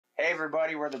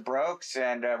everybody, we're the Brokes,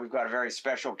 and we've got a very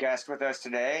special guest with us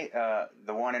today.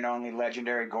 The one and only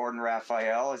legendary Gordon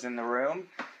Raphael is in the room,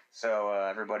 so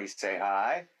everybody say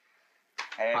hi.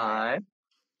 Hey, hi.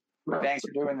 Thanks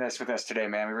for doing this with us today,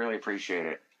 man. We really appreciate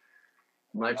it.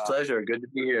 My pleasure. Good to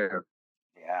be here.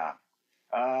 Yeah.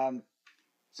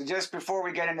 So just before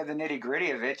we get into the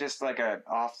nitty-gritty of it, just like a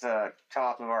off the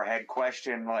top of our head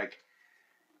question, like,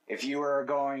 if you were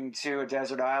going to a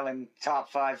desert island, top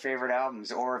 5 favorite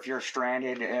albums, or if you're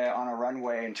stranded on a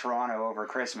runway in Toronto over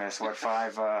Christmas, what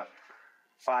five albums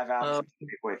would you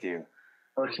take with you?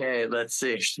 Okay, let's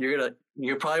see.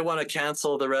 You probably want to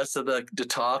cancel the rest of the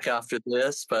talk after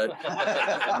this, but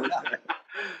I'm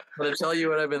going to tell you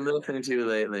what I've been listening to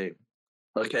lately.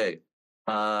 Okay,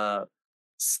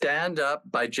 Stand Up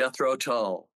by Jethro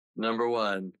Tull, number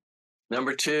 1.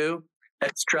 Number 2,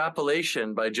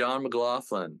 Extrapolation by John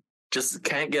McLaughlin. Just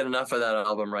can't get enough of that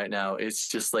album right now. It's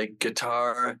just like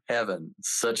guitar heaven.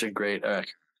 Such a great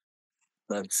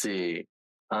Let's see.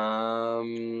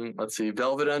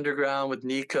 Velvet Underground with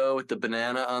Nico with the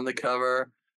banana on the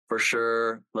cover. For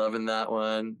sure. Loving that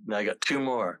one. Now I got 2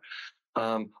 more.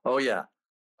 A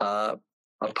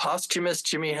posthumous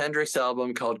Jimi Hendrix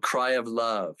album called Cry of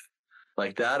Love.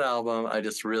 Like that album, I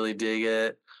just really dig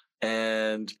it.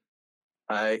 And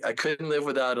I couldn't live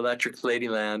without Electric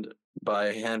Ladyland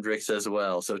by Hendrix as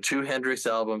well. So 2 Hendrix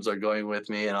albums are going with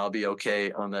me, and I'll be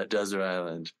okay on that desert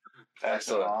island.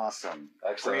 Excellent. Awesome.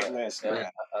 Excellent. Great list. Yeah,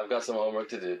 I've got some homework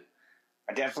to do.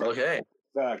 I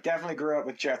definitely grew up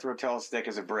with Jethro Tull's Thick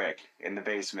as a Brick in the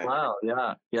basement. Wow,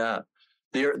 yeah.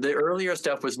 The earlier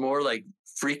stuff was more like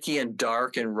freaky and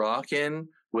dark and rockin',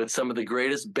 with some of the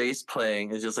greatest bass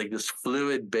playing. It's just like this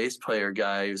fluid bass player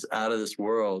guy who's out of this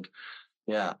world.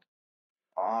 Yeah.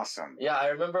 Awesome. Yeah, I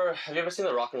remember. Have you ever seen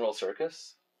the Rock and Roll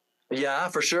Circus? Yeah,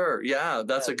 for sure. Yeah,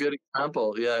 that's a good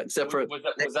example. Yeah, except for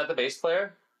was that the bass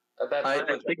player at that time?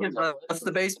 I think that's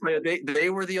the bass player. They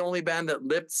were the only band that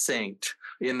lip synced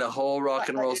in the whole Rock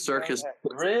and Roll Circus.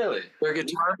 Really?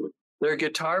 Their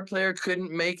guitar player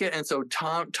couldn't make it, and so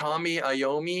Tommy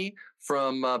Iommi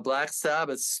from Black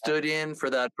Sabbath stood in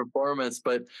for that performance,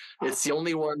 but it's the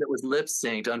only one that was lip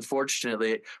synced.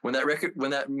 Unfortunately, when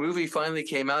that movie finally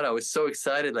came out, I was so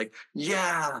excited, like,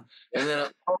 yeah, and then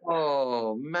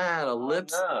oh man, a lip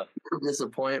sync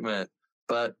disappointment.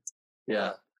 But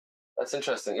yeah. That's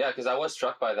interesting. Yeah, because I was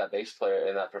struck by that bass player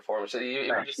in that performance.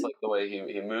 Even just like the way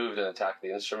he moved and attacked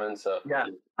the instrument. So yeah,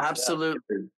 absolutely.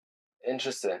 Yeah.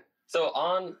 Interesting. So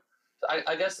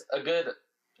I guess a good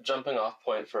jumping off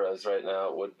point for us right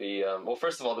now would be, well,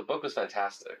 first of all, the book was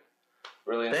fantastic.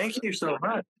 Really. Thank you so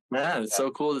much, man. It's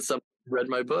so cool that someone read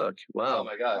my book. Wow. Oh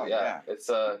my God. Yeah. It's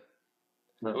it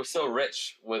was so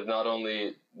rich with not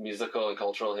only musical and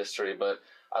cultural history, but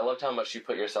I loved how much you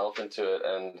put yourself into it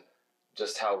and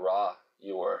just how raw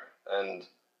you were. And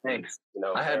thanks.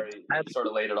 I had sort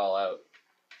of laid it all out.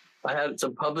 I had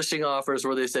some publishing offers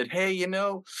where they said, hey,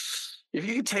 if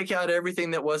you could take out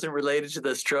everything that wasn't related to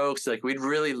the Strokes, like, we'd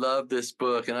really love this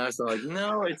book. And I was like,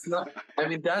 no, it's not. I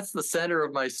mean, that's the center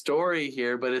of my story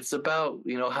here, but it's about,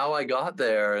 how I got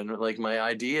there and like my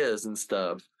ideas and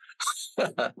stuff.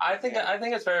 I think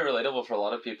it's very relatable for a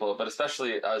lot of people, but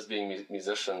especially us being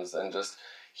musicians and just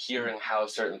hearing how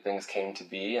certain things came to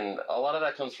be. And a lot of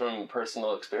that comes from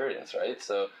personal experience, right?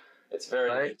 So it's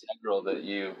very integral that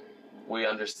we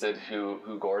understood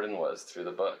who Gordon was through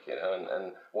the book,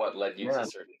 and what led you to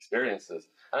certain experiences.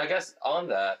 And I guess on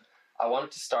that, I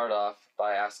wanted to start off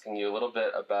by asking you a little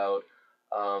bit about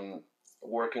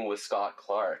working with Scott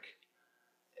Clark.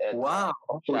 Wow,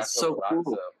 that's so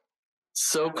cool.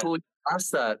 So cool you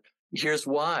asked that. Here's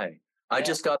why. I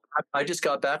just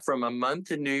got back from a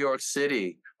month in New York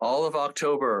City, all of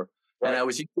October. Right. And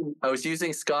I was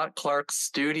using Scott Clark's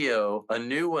studio, a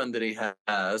new one that he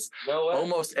has,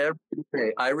 almost every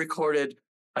day. I recorded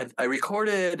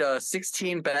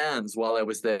 16 bands while I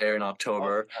was there in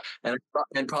October,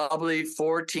 and probably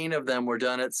 14 of them were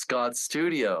done at Scott's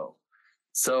studio.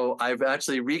 So I've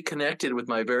actually reconnected with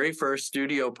my very first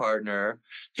studio partner.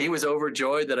 He was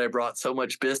overjoyed that I brought so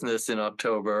much business in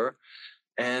October,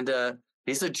 and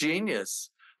he's a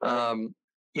genius.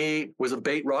 He was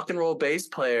a rock and roll bass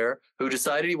player who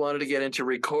decided he wanted to get into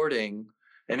recording.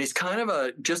 And he's kind of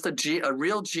a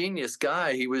real genius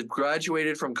guy. He was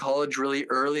graduated from college really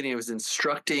early, and he was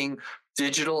instructing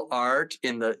digital art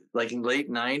in the late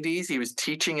 90s. He was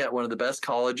teaching at one of the best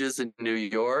colleges in New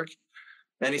York.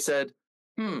 And he said,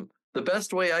 the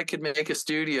best way I could make a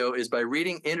studio is by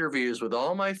reading interviews with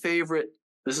all my favorite.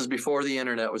 This is before the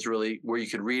internet was really where you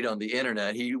could read on the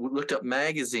internet. He looked up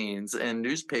magazines and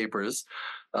newspapers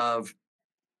of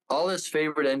all his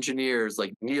favorite engineers,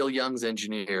 like Neil Young's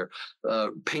engineer,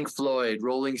 Pink Floyd,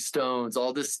 Rolling Stones,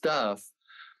 all this stuff.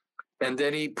 And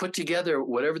then he put together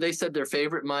whatever they said their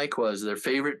favorite mic was, their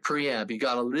favorite preamp. He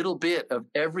got a little bit of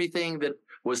everything that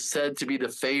was said to be the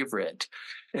favorite.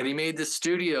 And he made this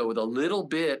studio with a little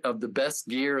bit of the best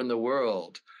gear in the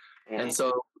world. Mm-hmm. And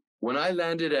so when I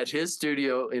landed at his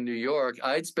studio in New York,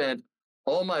 I'd spent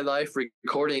all my life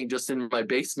recording just in my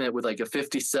basement with like a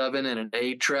 57 and an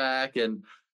 8-track. And,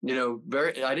 you know,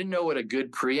 I didn't know what a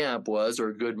good preamp was or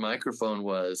a good microphone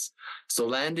was. So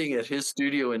landing at his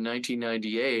studio in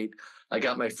 1998, I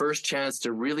got my first chance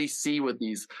to really see what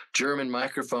these German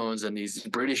microphones and these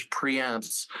British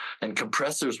preamps and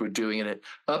compressors were doing, and it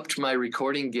upped my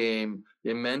recording game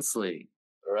immensely.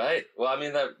 Right. Well, I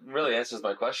mean, that really answers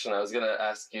my question. I was going to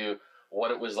ask you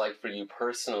what it was like for you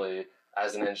personally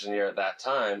as an engineer at that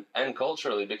time and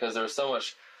culturally, because there was so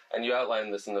much, and you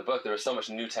outlined this in the book, there was so much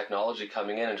new technology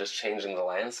coming in and just changing the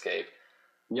landscape.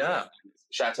 Yeah.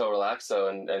 Chateau Relaxo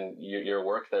and your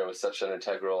work there was such an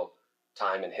integral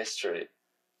time in history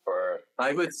for...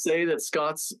 I would say that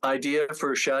Scott's idea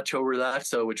for Chateau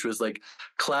Relaxo, which was like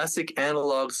classic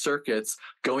analog circuits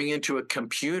going into a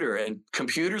computer, and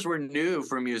computers were new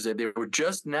for music. They were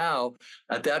just now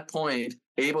at that point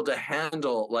able to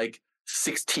handle like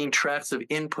 16 tracks of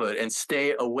input and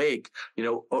stay awake,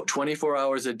 24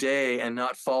 hours a day and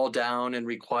not fall down and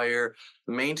require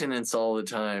maintenance all the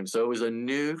time. So it was a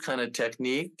new kind of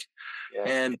technique. Yeah.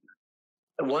 And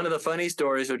one of the funny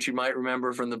stories, which you might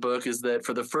remember from the book, is that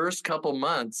for the first couple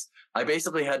months, I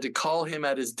basically had to call him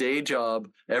at his day job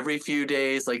every few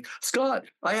days, like, Scott,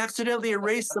 I accidentally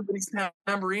erased somebody's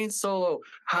tambourine solo.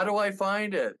 How do I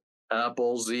find it?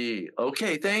 Apple Z.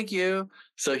 Okay, thank you.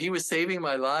 So he was saving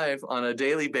my life on a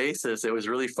daily basis. It was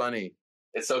really funny.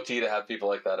 It's so key to have people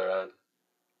like that around.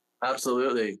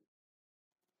 Absolutely.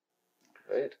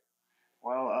 Great.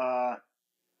 Well,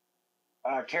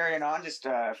 carrying on, just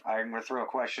I'm going to throw a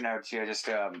question out to you, just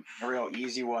a real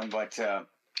easy one, but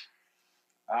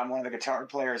I'm one of the guitar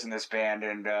players in this band,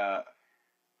 and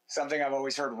something I've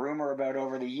always heard rumor about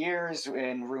over the years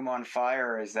in Room on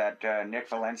Fire is that Nick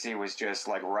Valenci was just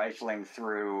like rifling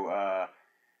through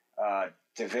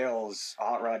DeVille's,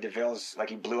 Hot Rod DeVille's, like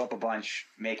he blew up a bunch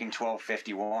making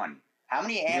 1251. How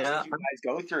many amps did you guys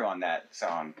go through on that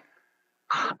song?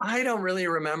 I don't really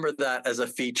remember that as a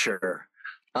feature.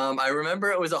 I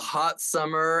remember it was a hot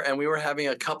summer and we were having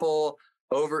a couple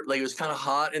over, like it was kind of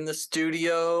hot in the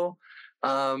studio.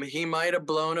 He might have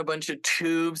blown a bunch of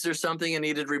tubes or something and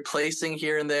needed replacing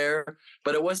here and there,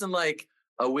 but it wasn't like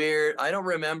I don't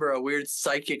remember a weird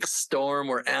psychic storm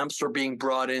where amps were being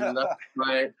brought in left,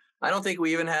 right? I don't think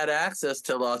we even had access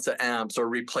to lots of amps or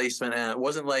replacement amps. It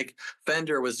wasn't like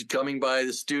Fender was coming by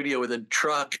the studio with a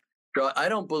truck. I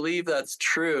don't believe that's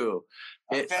true.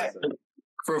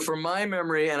 For my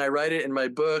memory, and I write it in my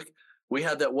book, we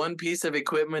had that one piece of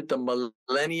equipment, the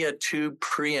Millennia Tube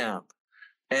preamp.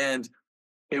 And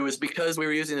it was because we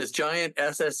were using this giant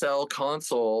SSL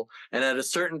console. And at a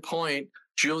certain point,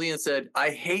 Julian said,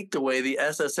 I hate the way the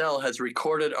SSL has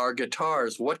recorded our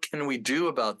guitars. What can we do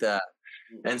about that?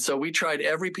 And so we tried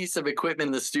every piece of equipment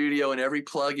in the studio and every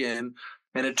plug-in.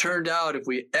 And it turned out if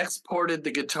we exported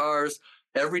the guitars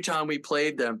every time we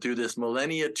played them through this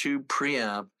Millennia Tube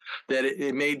preamp, that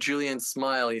it made Julian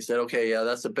smile. He said, okay, yeah,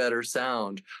 that's a better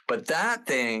sound. But that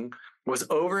thing was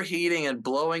overheating and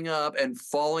blowing up and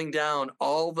falling down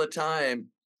all the time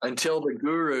until the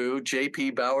guru,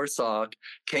 J.P. Bowersock,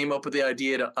 came up with the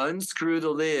idea to unscrew the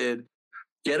lid,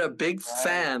 get a big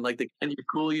fan, like the can you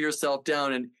cool yourself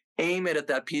down, and aim it at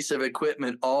that piece of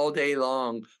equipment all day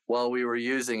long while we were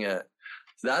using it.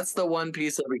 That's the one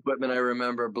piece of equipment I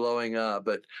remember blowing up,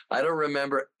 but I don't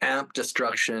remember amp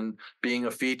destruction being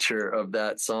a feature of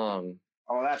that song.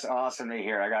 Oh, that's awesome to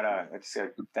hear.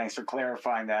 Thanks for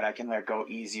clarifying that. I can go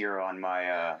easier on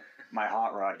my my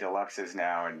Hot Rod Deluxes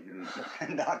now and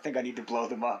not think I need to blow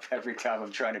them up every time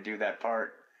I'm trying to do that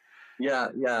part. Yeah.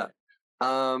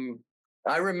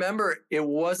 I remember it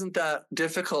wasn't that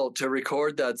difficult to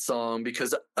record that song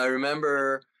because I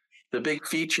remember the big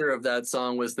feature of that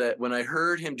song was that when I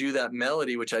heard him do that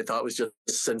melody, which I thought was just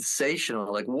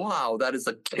sensational, like, wow, that is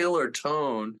a killer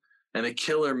tone and a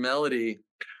killer melody.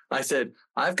 I said,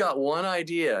 I've got one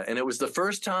idea. And it was the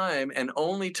first time and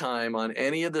only time on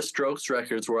any of the Strokes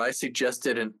records where I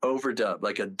suggested an overdub,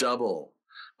 like a double.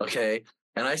 Okay.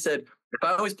 And I said, if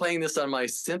I was playing this on my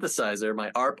synthesizer,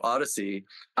 my ARP Odyssey,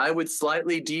 I would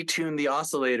slightly detune the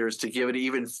oscillators to give it an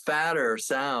even fatter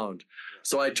sound.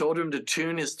 So I told him to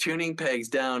tune his tuning pegs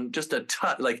down just a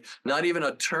touch, like not even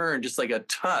a turn, just like a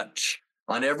touch.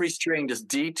 on every string, just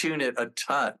detune it a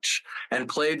touch and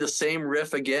play the same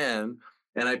riff again.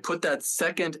 And I put that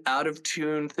second out of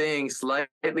tune thing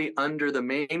slightly under the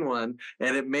main one,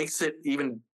 and it makes it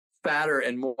even fatter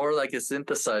and more like a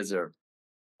synthesizer.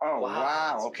 Oh Wow.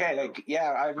 wow! Okay, like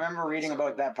yeah, I remember reading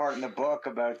about that part in the book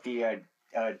about the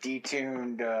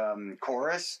detuned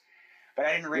chorus, but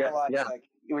I didn't realize like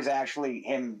it was actually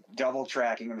him double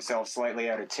tracking himself slightly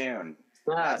out of tune.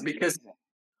 Yeah, That's because amazing.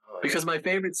 because my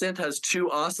favorite synth has two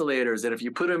oscillators, and if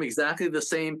you put them exactly the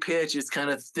same pitch, it's kind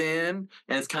of thin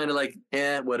and it's kind of like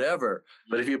whatever.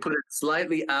 But if you put it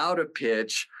slightly out of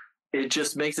pitch, it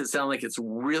just makes it sound like it's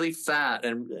really fat.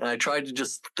 And I tried to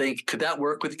just think, could that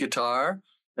work with guitar?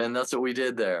 And that's what we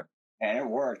did there. And it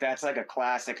worked. That's like a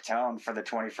classic tone for the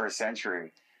 21st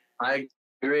century. I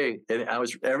agree. And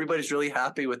everybody's really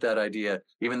happy with that idea,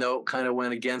 even though it kind of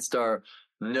went against our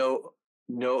no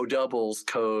doubles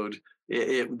code.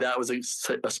 That was a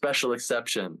special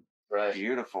exception. Right.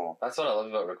 Beautiful. That's what I love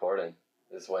about recording,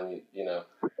 is when you're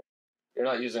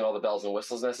not using all the bells and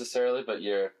whistles necessarily, but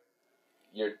you're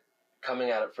coming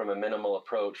at it from a minimal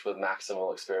approach with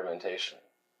maximal experimentation.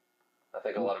 I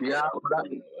think a lot of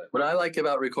what I like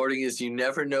about recording is you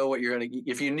never know what you're going to.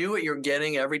 If you knew what you're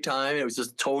getting every time, it was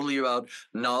just totally about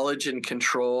knowledge and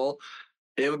control,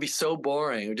 it would be so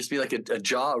boring. It would just be like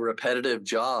a repetitive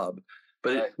job.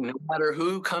 But no matter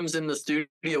who comes in the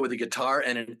studio with a guitar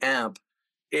and an amp,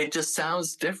 it just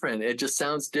sounds different. It just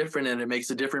sounds different, and it makes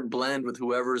a different blend with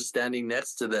whoever's standing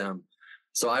next to them.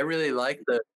 So I really like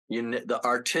the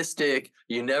artistic,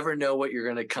 you never know what you're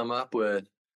going to come up with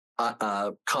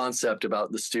concept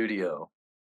about the studio.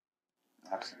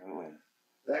 Absolutely.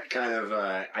 That kind of,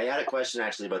 I had a question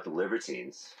actually about the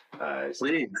Libertines.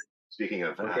 Please. Speaking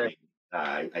of having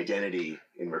identity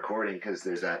in recording, because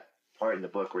there's that part in the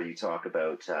book where you talk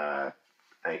about, I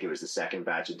think it was the second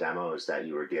batch of demos that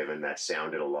you were given that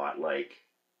sounded a lot like,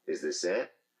 "Is This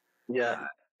It?" Yeah.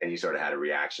 And you sort of had a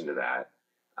reaction to that.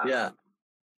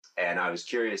 And I was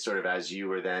curious, sort of, as you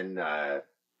were then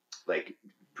like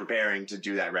preparing to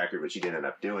do that record, which you didn't end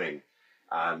up doing,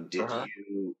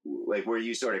 you, like, were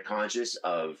you sort of conscious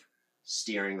of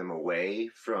steering them away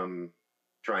from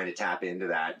trying to tap into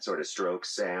that sort of stroke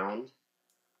sound?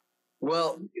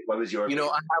 Well, what was your?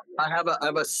 I have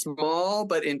a small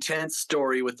but intense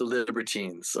story with the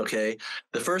Libertines. Okay,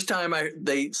 the first time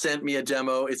they sent me a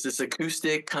demo, it's this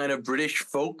acoustic kind of British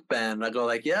folk band. I go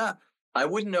like, yeah, I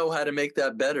wouldn't know how to make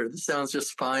that better. This sounds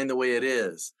just fine the way it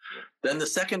is. Then the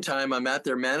second time I'm at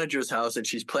their manager's house and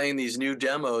she's playing these new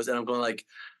demos, and I'm going like,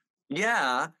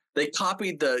 yeah, they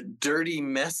copied the dirty,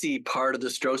 messy part of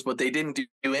the Strokes, but they didn't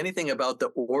do anything about the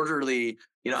orderly.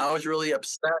 I was really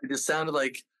upset. It just sounded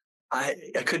like I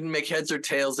couldn't make heads or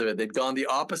tails of it. They'd gone the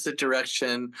opposite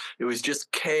direction. It was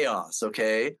just chaos,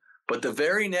 okay? But the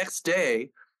very next day,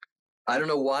 I don't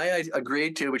know why I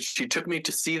agreed to, but she took me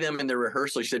to see them in the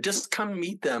rehearsal. She said, just come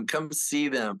meet them, come see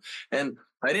them. And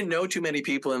I didn't know too many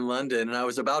people in London, and I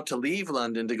was about to leave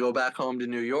London to go back home to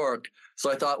New York. So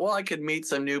I thought, well, I could meet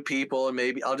some new people and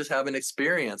maybe I'll just have an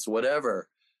experience, whatever.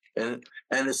 And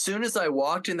as soon as I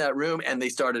walked in that room and they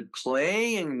started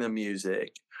playing the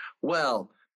music, well,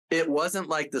 it wasn't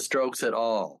like the Strokes at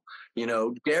all.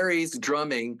 Gary's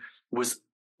drumming was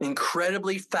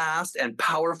incredibly fast and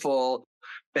powerful,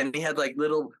 and he had like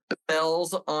little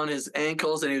bells on his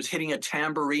ankles, and he was hitting a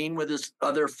tambourine with his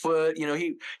other foot.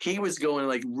 He was going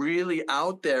like really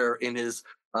out there in his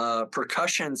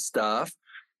percussion stuff.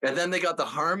 And then they got the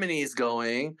harmonies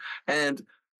going, and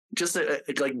just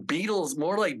like Beatles,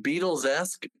 more like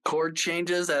Beatles-esque chord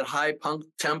changes at high punk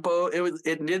tempo.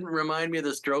 It didn't remind me of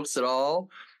the Strokes at all.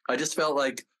 I just felt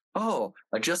like, oh,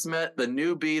 I just met the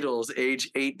new Beatles age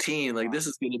 18. Like, this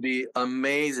is going to be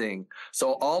amazing.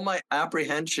 So all my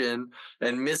apprehension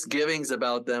and misgivings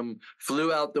about them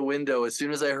flew out the window as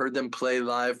soon as I heard them play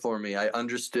live for me. I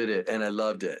understood it and I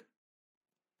loved it.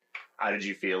 How did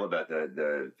you feel about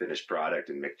the finished product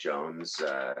and Mick Jones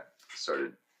sort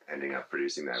of ending up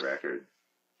producing that record?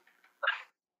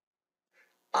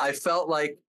 I felt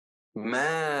like,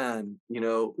 man,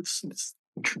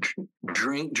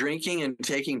 drinking and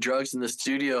taking drugs in the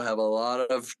studio have a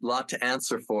lot to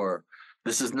answer for.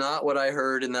 This is not what I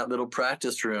heard in that little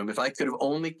practice room. If I could have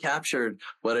only captured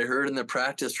what I heard in the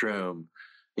practice room,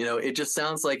 it just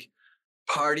sounds like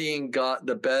partying got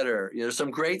the better. There's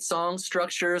some great song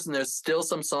structures, and there's still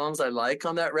some songs I like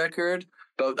on that record.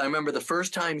 But I remember the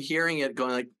first time hearing it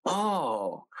going like,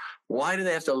 oh, why do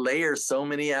they have to layer so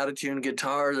many out-of-tune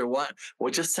guitars, or what? Well,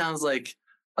 it just sounds like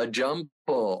a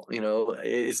jumble.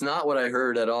 It's not what I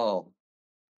heard at all.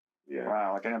 Yeah.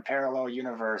 Wow, like in a parallel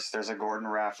universe, there's a Gordon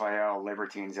Raphael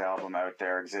Libertines album out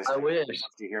there existing. I wish. I'd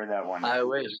love to hear that one. I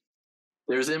wish.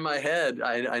 There's in my head.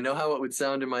 I know how it would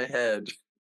sound in my head.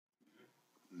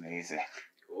 Amazing.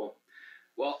 Cool.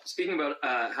 Well, speaking about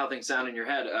how things sound in your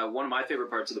head, one of my favorite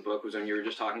parts of the book was when you were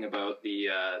just talking about the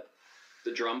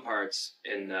drum parts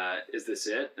in Is This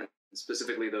It? And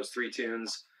specifically those three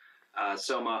tunes,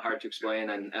 Soma, Hard to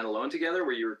Explain, and Alone Together,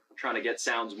 where you're trying to get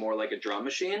sounds more like a drum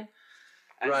machine.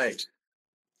 And Right.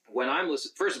 when I'm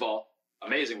listening, first of all,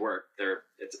 amazing work.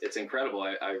 It's incredible.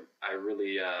 I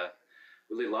really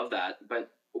really love that. But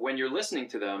when you're listening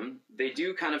to them, they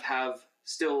do kind of have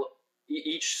still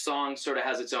each song sort of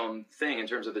has its own thing in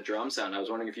terms of the drum sound. I was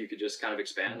wondering if you could just kind of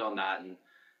expand on that, and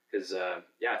because I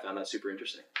found that super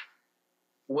interesting.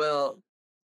 Well,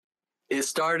 it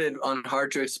started on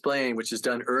Hard to Explain, which is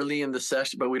done early in the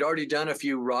session, but we'd already done a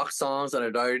few rock songs and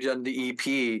I'd already done the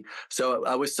EP. So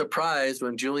I was surprised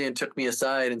when Julian took me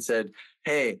aside and said,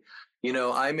 hey,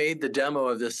 I made the demo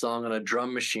of this song on a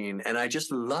drum machine, and I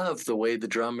just love the way the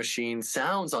drum machine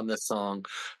sounds on this song,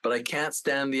 but I can't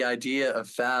stand the idea of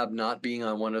Fab not being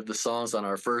on one of the songs on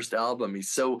our first album. He's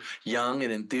so young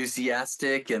and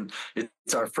enthusiastic, and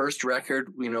it's our first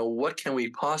record. What can we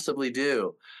possibly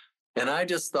do? And I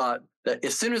just thought that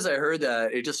as soon as I heard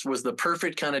that, it just was the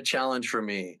perfect kind of challenge for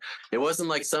me. It wasn't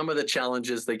like some of the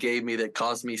challenges they gave me that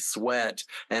caused me sweat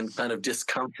and kind of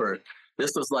discomfort.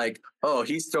 This was like, oh,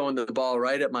 he's throwing the ball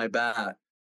right at my bat.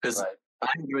 Because Right.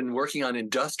 I've been working on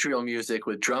industrial music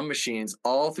with drum machines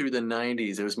all through the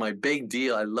 90s. It was my big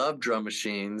deal. I love drum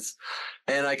machines.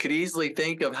 And I could easily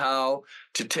think of how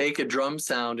to take a drum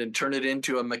sound and turn it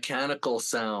into a mechanical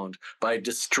sound by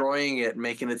destroying it,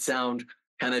 making it sound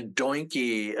kind of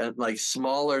doinky, like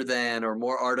smaller than or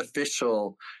more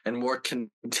artificial and more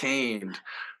contained.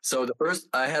 So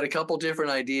I had a couple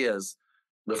different ideas.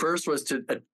 The first was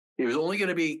it was only going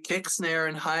to be kick, snare,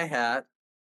 and hi-hat.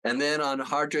 And then on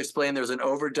Hard to Explain, there's an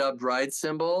overdubbed ride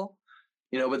cymbal,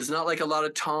 but it's not like a lot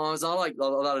of toms, not like a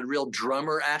lot of real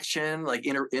drummer action, like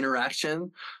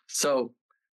interaction. So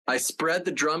I spread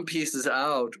the drum pieces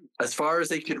out as far as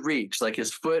they could reach. Like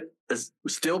his foot is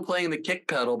still playing the kick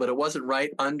pedal, but it wasn't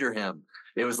right under him.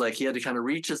 It was like he had to kind of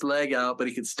reach his leg out, but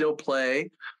he could still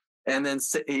play. And then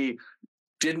he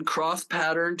didn't cross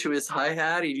pattern to his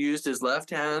hi-hat. He used his left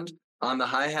hand on the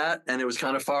hi-hat, and it was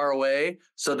kind of far away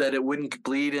so that it wouldn't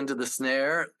bleed into the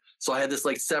snare. So I had this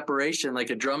like separation,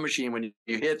 like a drum machine. When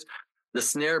you hit the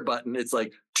snare button, it's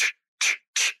like,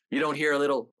 you don't hear a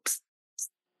little,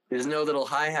 there's no little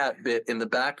hi-hat bit in the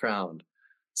background.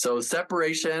 So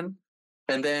separation,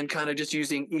 and then kind of just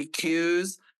using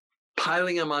EQs,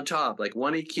 piling them on top, like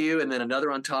one EQ and then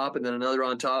another on top and then another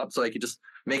on top. So I could just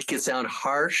make it sound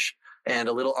harsh and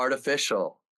a little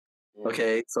artificial.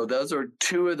 Okay, so those are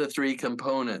two of the three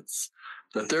components.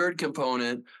 The third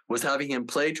component was having him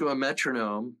play to a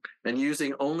metronome and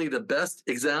using only the best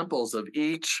examples of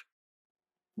each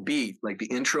beat, like the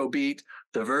intro beat,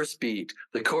 the verse beat,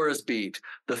 the chorus beat,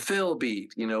 the fill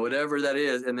beat, whatever that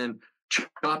is, and then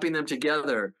chopping them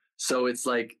together. So it's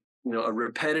like, a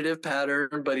repetitive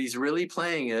pattern, but he's really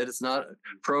playing it. It's not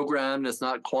programmed, it's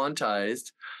not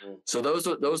quantized. So those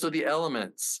are the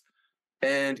elements.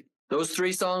 And those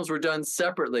three songs were done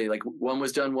separately. Like one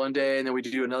was done one day, and then we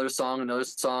do another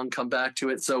song, come back to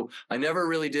it. So I never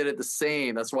really did it the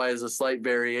same. That's why there's a slight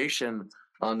variation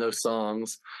on those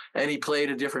songs. And he played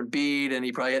a different beat, and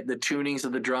he probably had the tunings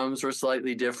of the drums were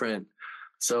slightly different.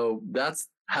 So that's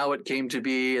how it came to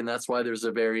be, and that's why there's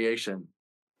a variation.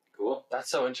 Cool.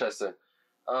 That's so interesting.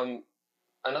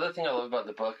 Another thing I love about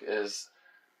the book is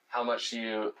how much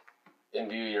you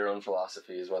imbue your own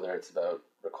philosophies, whether it's about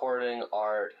recording,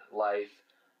 art, life.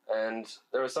 And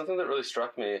there was something that really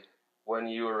struck me when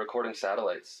you were recording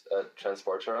Satellites at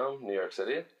Transporterome, New York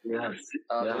City. Yes.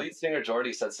 The lead singer,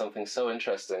 Jordy, said something so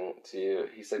interesting to you.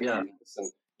 He said,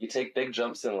 listen, you take big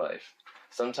jumps in life.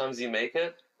 Sometimes you make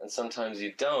it, and sometimes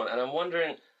you don't. And I'm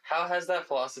wondering, how has that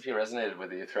philosophy resonated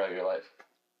with you throughout your life?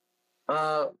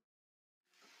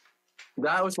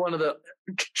 That was one of the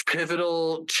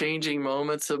pivotal changing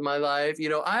moments of my life.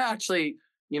 I actually,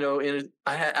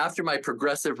 after my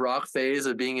progressive rock phase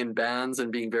of being in bands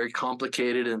and being very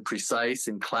complicated and precise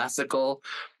and classical,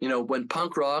 when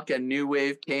punk rock and new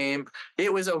wave came,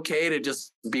 it was okay to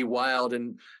just be wild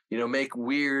and, make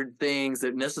weird things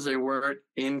that necessarily weren't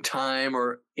in time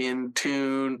or in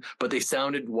tune, but they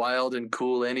sounded wild and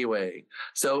cool anyway.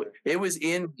 So it was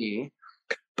in me.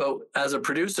 But as a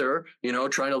producer,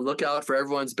 trying to look out for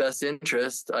everyone's best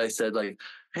interest, I said like,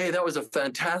 hey, that was a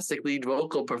fantastic lead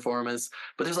vocal performance,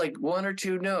 but there's like one or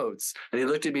two notes. And he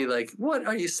looked at me like, what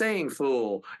are you saying,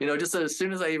 fool? Just as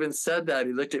soon as I even said that,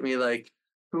 he looked at me like,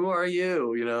 who are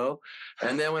you?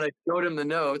 And then when I showed him the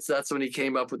notes, that's when he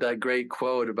came up with that great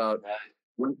quote about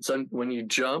when you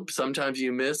jump, sometimes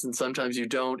you miss and sometimes you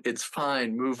don't. It's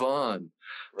fine. Move on.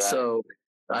 Right. So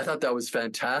I thought that was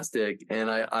fantastic. And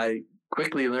I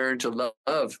quickly learned to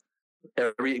love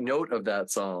every note of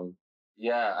that song.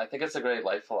 Yeah, I think it's a great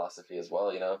life philosophy as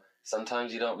well.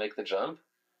 Sometimes you don't make the jump,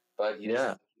 but you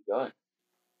just keep going.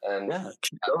 And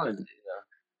keep going.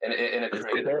 In a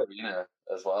creative arena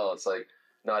as well, it's like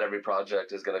not every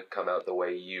project is going to come out the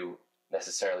way you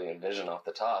necessarily envision off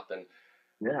the top. And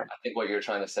I think what you're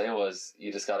trying to say was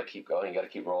you just got to keep going. You got to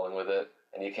keep rolling with it,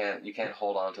 and you can't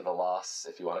hold on to the loss,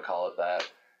 if you want to call it that.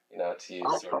 To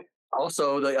use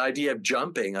also the idea of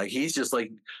jumping, like he's just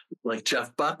like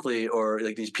Jeff Buckley or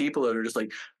like these people that are just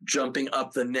like jumping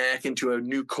up the neck into a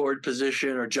new chord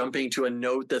position or jumping to a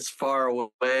note that's far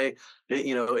away.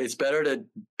 It's better to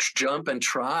jump and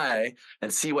try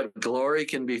and see what glory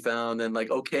can be found than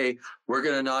like, okay, we're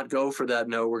going to not go for that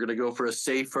note. We're going to go for a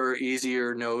safer,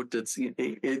 easier note.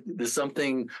 There's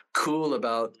something cool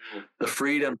about the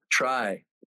freedom to try.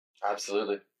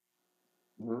 Absolutely.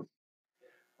 Mm-hmm.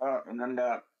 And then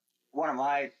one of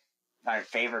my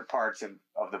favorite parts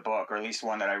of the book, or at least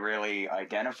one that I really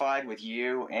identified with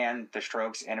you and the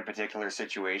Strokes in a particular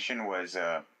situation, was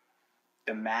the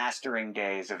mastering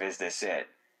days of Is This It?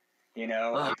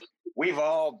 We've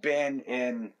all been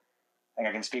in, I think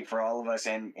I can speak for all of us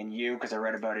and you, because I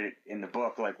read about it in the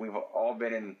book, like we've all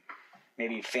been in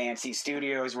maybe fancy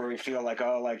studios where we feel like,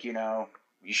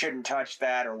 you shouldn't touch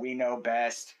that, or we know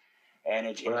best.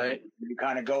 And you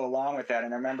kind of go along with that.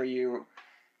 And I remember you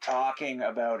talking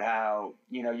about how,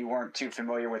 you weren't too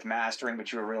familiar with mastering,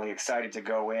 but you were really excited to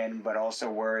go in, but also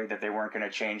worried that they weren't going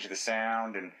to change the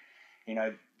sound. And,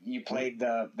 you played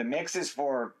the mixes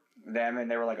for them and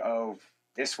they were like, oh,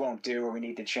 this won't do, or we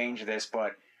need to change this.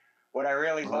 But what I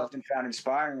really loved and found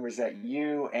inspiring was that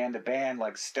you and the band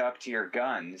like stuck to your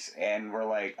guns and were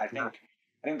like, I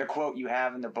think the quote you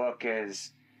have in the book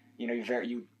is,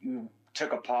 you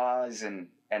took a pause and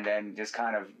then just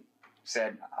kind of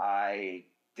said, I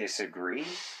disagree.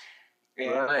 And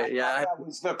that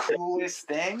was the coolest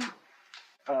thing.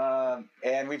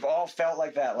 And we've all felt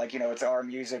like that. Like, it's our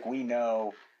music. We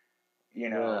know,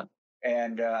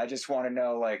 and I just want to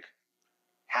know, like,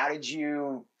 how did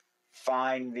you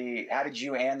and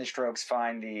the Strokes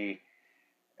find the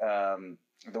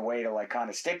way to like kind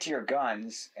of stick to your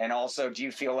guns? And also, do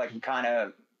you feel like you kind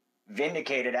of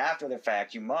vindicated after the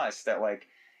fact? You must, that like,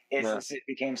 It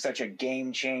became such a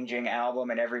game-changing album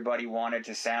and everybody wanted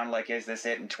to sound like Is This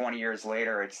It? And 20 years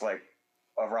later, it's like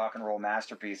a rock and roll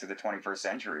masterpiece of the 21st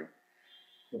century.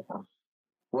 Yeah.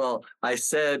 Well, I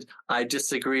said I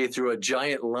disagree through a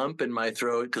giant lump in my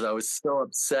throat because I was so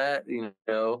upset,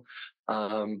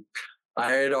 I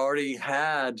had already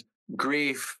had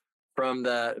grief from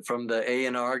the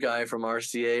A&R guy from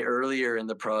RCA earlier in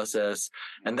the process.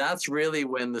 And that's really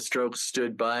when the Strokes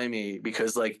stood by me,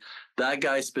 because like that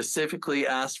guy specifically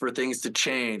asked for things to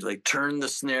change, like turn the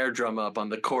snare drum up on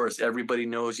the chorus. Everybody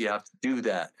knows you have to do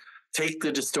that. Take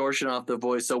the distortion off the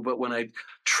voice. But when I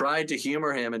tried to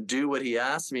humor him and do what he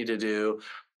asked me to do,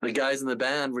 the guys in the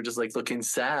band were just like looking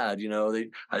sad.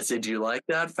 I said, do you like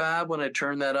that, Fab, when I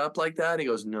turn that up like that? He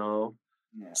goes, no.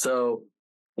 Yeah. So,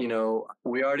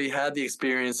 we already had the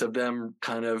experience of them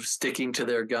kind of sticking to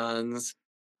their guns.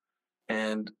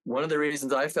 And one of the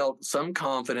reasons I felt some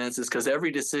confidence is because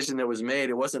every decision that was made,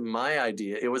 it wasn't my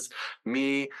idea. It was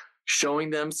me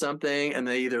showing them something and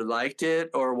they either liked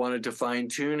it or wanted to fine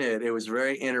tune it. It was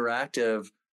very interactive.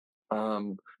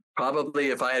 Probably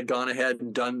if I had gone ahead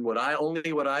and done what I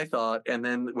thought and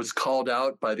then was called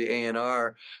out by the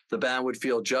A&R, the band would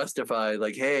feel justified.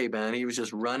 Like, hey, man, he was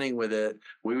just running with it.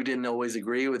 We didn't always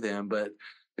agree with him. But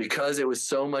because it was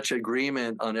so much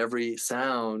agreement on every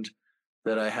sound,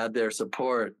 that I had their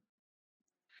support.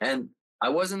 And I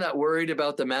wasn't that worried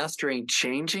about the mastering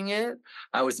changing it.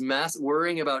 I was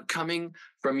worrying about coming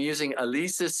from using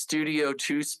Alesis Studio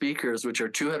 2 speakers, which are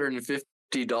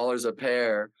 $250 a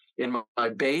pair in my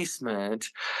basement,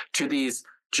 to these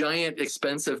giant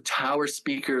expensive tower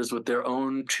speakers with their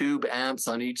own tube amps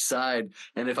on each side.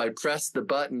 And if I pressed the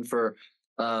button for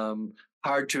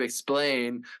hard to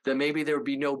explain, then maybe there would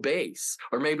be no bass,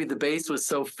 or maybe the bass was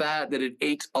so fat that it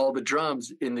ate all the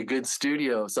drums in the good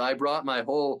studio. So I brought my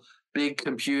whole big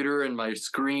computer and my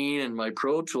screen and my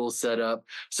Pro Tools set up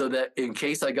so that in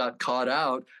case I got caught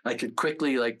out, I could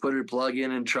quickly like put a plug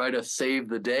in and try to save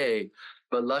the day.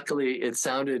 But luckily it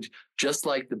sounded just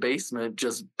like the basement,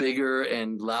 just bigger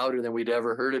and louder than we'd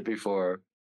ever heard it before.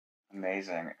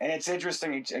 Amazing. And it's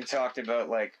interesting you talked about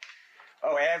like,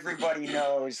 oh, everybody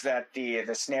knows that the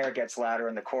snare gets louder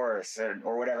in the chorus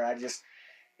or whatever. I just,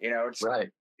 it's right.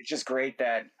 It's just great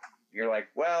that you're like,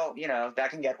 well, that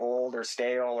can get old or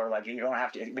stale, or like you don't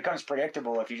have to. It becomes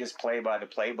predictable if you just play by the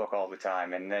playbook all the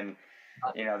time. And then,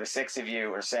 the 6 of you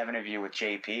or 7 of you with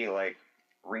JP like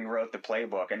rewrote the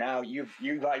playbook, and now you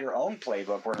got your own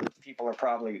playbook where people are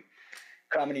probably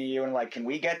coming to you and like, can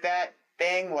we get that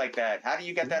thing like that? How do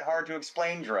you get that hard to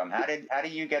explain drum? How do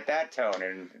you get that tone?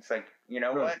 And it's like,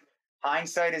 what?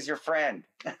 Hindsight is your friend,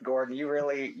 Gordon. You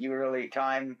really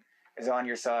time is on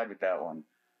your side with that one.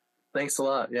 Thanks a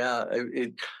lot. Yeah,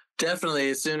 it definitely,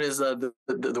 as soon as the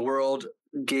world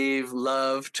gave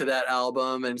love to that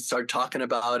album and started talking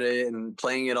about it and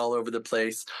playing it all over the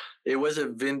place, it was a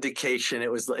vindication. It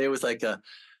was like a,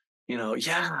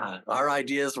 yeah, our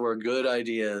ideas were good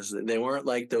ideas. They weren't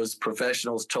like those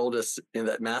professionals told us in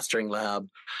that mastering lab.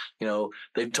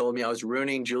 They told me I was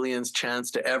ruining Julian's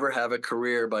chance to ever have a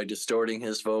career by distorting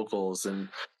his vocals. And,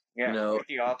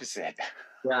 the opposite.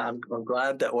 Yeah, I'm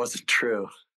glad that wasn't true.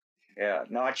 Yeah,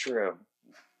 not true.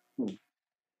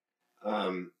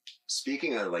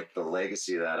 Speaking of like the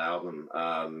legacy of that album,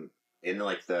 in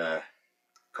like the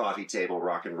coffee table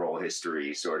rock and roll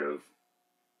history, sort of,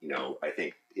 I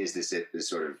think is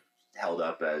sort of held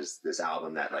up as this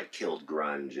album that like killed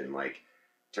grunge and like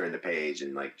turned the page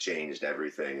and like changed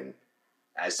everything. And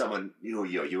as someone you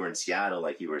were in Seattle,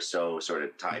 like you were so sort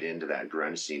of tied into that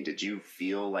grunge scene. Did you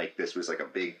feel like this was like a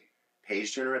big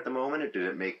page turner at the moment, or did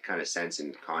it make kind of sense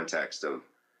in context of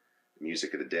the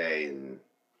music of the day and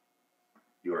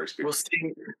your experience? Well,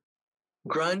 see,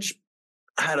 grunge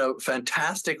had a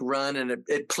fantastic run and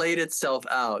it played itself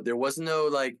out. There was no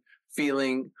like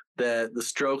feeling that the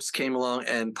Strokes came along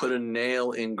and put a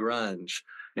nail in grunge.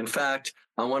 In fact,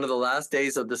 on one of the last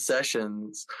days of the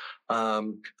sessions, I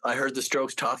heard the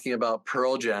Strokes talking about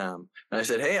Pearl Jam. And I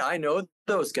said, hey, I know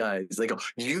those guys. They go,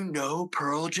 you know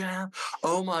Pearl Jam?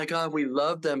 Oh my God, we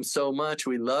love them so much.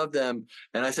 We love them.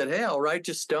 And I said, hey, I'll write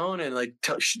to Stone and like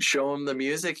show him the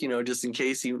music, just in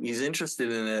case he's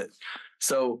interested in it.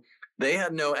 So they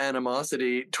had no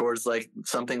animosity towards like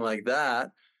something like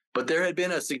that. But there had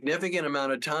been a significant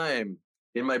amount of time.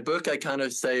 In my book, I kind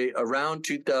of say around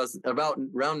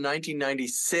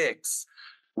 1996,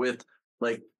 with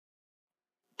like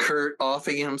Kurt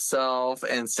offing himself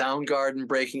and Soundgarden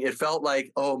breaking. It felt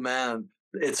like, oh man,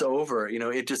 it's over.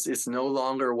 It's no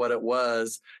longer what it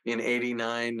was in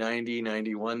 89, 90,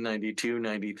 91, 92,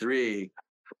 93.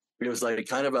 It was like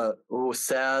kind of a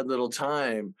sad little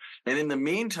time. And in the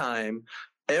meantime,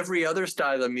 every other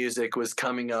style of music was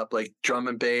coming up, like drum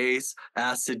and bass,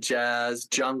 acid jazz,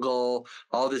 jungle,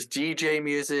 all this DJ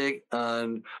music.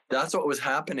 And that's what was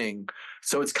happening.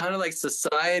 So it's kind of like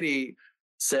society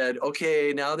said,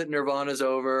 okay, now that Nirvana's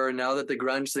over, now that the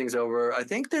grunge thing's over, I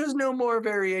think there's no more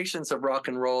variations of rock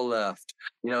and roll left.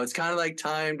 It's kind of like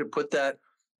time to put that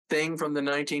thing from the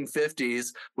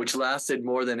 1950s, which lasted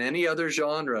more than any other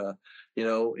genre.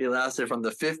 It lasted from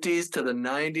the 50s to the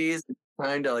 90s.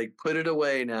 Trying to like put it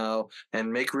away now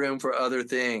and make room for other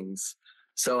things.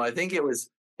 So I think it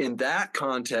was in that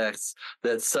context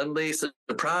that suddenly,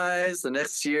 surprise, the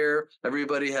next year,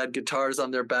 everybody had guitars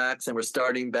on their backs and were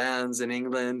starting bands in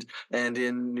England and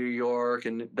in New York.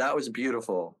 And that was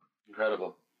beautiful.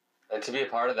 Incredible. And to be a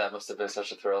part of that must have been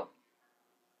such a thrill.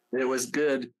 It was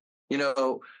good.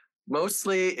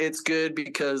 Mostly it's good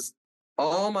because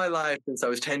all my life, since I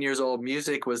was 10 years old,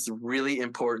 music was really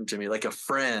important to me, like a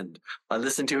friend. I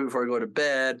listened to it before I go to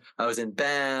bed. I was in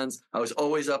bands. I was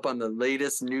always up on the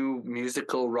latest new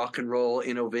musical rock and roll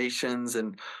innovations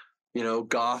and,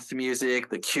 goth music,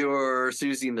 The Cure,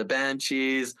 Susie and the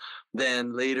Banshees.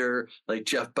 Then later, like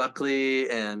Jeff Buckley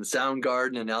and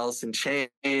Soundgarden and Alice in Chains.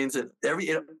 And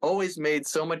it always made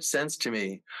so much sense to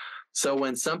me. So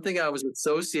when something I was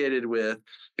associated with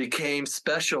became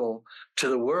special to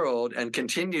the world and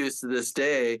continues to this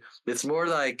day, it's more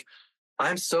like,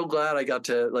 I'm so glad I got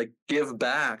to like give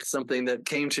back something that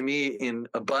came to me in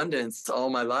abundance all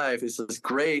my life. It's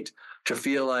great to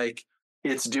feel like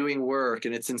it's doing work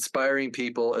and it's inspiring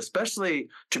people, especially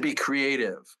to be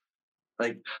creative.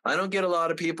 Like, I don't get a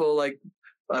lot of people like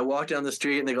I walk down the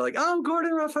street and they go like, "Oh,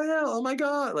 Gordon Raphael, oh my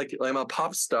God, like I'm a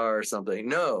pop star or something."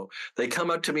 No, they come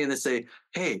up to me and they say,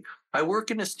 "Hey, I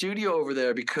work in a studio over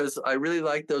there because I really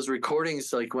like those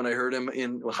recordings, like when I heard them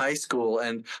in high school,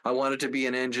 and I wanted to be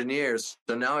an engineer.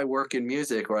 So now I work in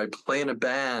music, or I play in a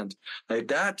band." Like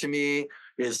that to me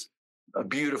is a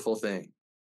beautiful thing.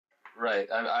 Right.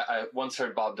 I once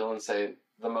heard Bob Dylan say,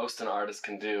 "The most an artist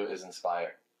can do is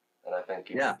inspire," and I think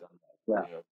you've done that.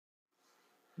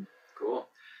 Yeah. Cool.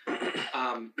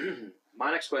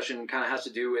 My next question kind of has to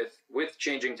do with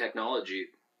changing technology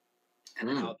and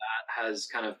how that has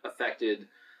kind of affected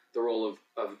the role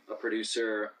of a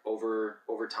producer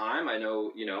over time. I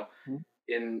know,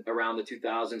 in around the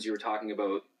 2000s, you were talking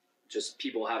about just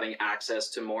people having access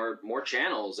to more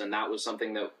channels, and that was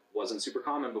something that wasn't super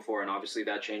common before, and obviously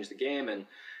that changed the game. And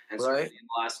certainly in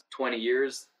the last 20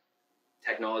 years,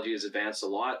 technology has advanced a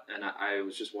lot, and I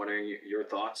was just wondering your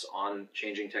thoughts on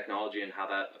changing technology and how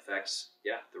that affects,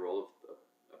 the role of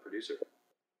a producer.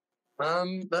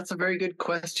 That's a very good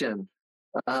question.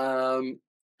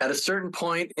 At a certain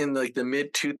point in like the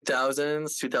mid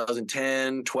 2000s,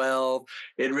 2010, 12,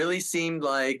 it really seemed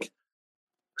like,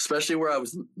 especially where I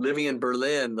was living in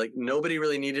Berlin, like nobody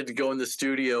really needed to go in the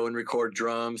studio and record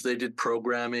drums. They did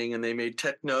programming and they made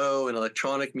techno and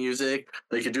electronic music.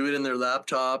 They could do it in their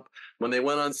laptop. When they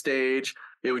went on stage,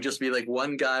 it would just be like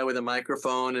one guy with a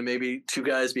microphone and maybe two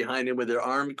guys behind him with their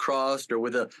arms crossed or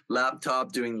with a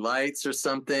laptop doing lights or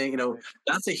something.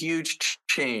 That's a huge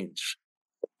change.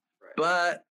 Right.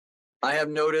 But I have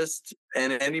noticed,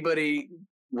 and anybody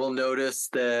will notice,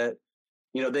 that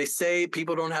they say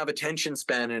people don't have attention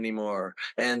span anymore,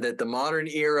 and that the modern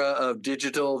era of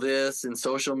digital this and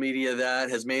social media that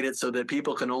has made it so that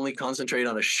people can only concentrate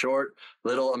on a short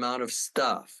little amount of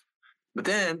stuff. But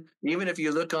then, even if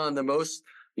you look on the most,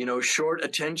 short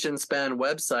attention span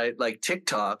website like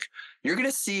TikTok, you're going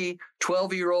to see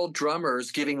 12-year-old drummers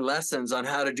giving lessons on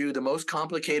how to do the most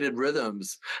complicated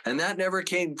rhythms. And that never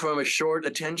came from a short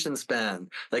attention span.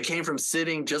 That came from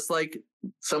sitting just like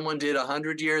someone did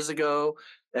 100 years ago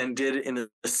and did in the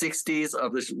 60s,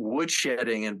 of this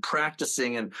woodshedding and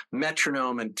practicing and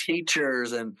metronome and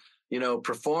teachers and,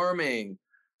 performing.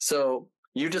 So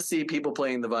you just see people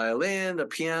playing the violin, the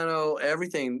piano,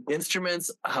 everything.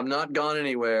 Instruments have not gone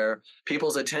anywhere.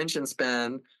 People's attention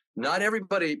span, not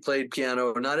everybody played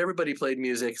piano, or not everybody played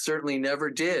music, certainly never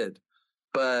did.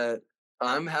 But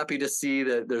I'm happy to see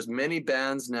that there's many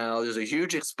bands now. There's a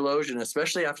huge explosion,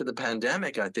 especially after the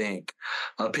pandemic, I think.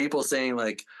 People saying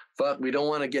like, fuck, we don't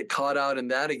want to get caught out in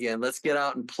that again. Let's get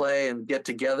out and play and get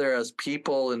together as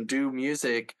people and do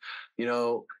music,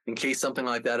 in case something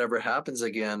like that ever happens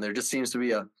again. There just seems to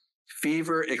be a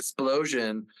fever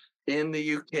explosion in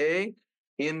the UK,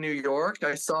 in New York.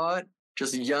 I saw it.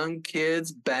 Just young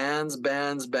kids, bands,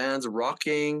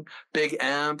 rocking, big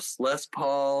amps, Les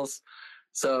Pauls.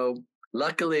 So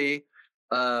luckily,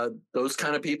 those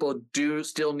kind of people do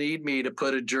still need me to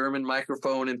put a German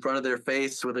microphone in front of their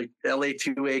face with a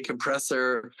LA2A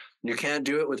compressor. You can't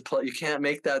do it you can't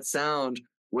make that sound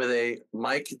with a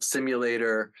mic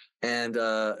simulator and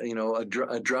a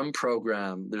drum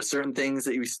program. There's certain things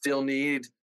that you still need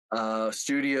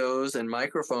studios and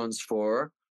microphones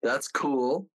for. That's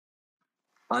cool.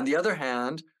 On the other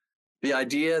hand, the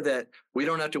idea that we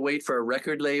don't have to wait for a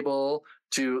record label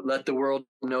to let the world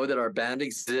know that our band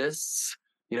exists.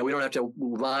 We don't have to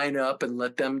line up and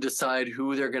let them decide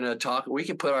who they're going to talk. We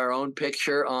can put our own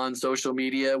picture on social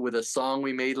media with a song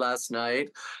we made last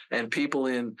night, and people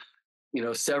in,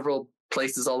 several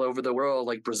places all over the world,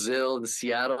 like Brazil and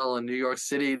Seattle and New York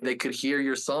City, they could hear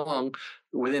your song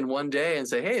within one day and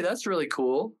say, hey, that's really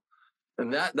cool.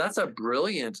 And that's a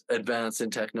brilliant advance in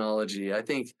technology. I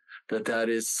think that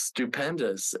is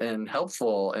stupendous and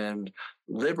helpful and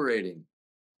liberating.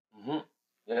 Mm-hmm.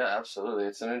 Yeah, absolutely.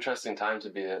 It's an interesting time to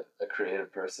be a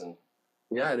creative person.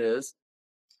 Yeah, it is.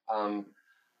 On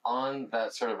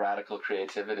that sort of radical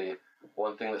creativity,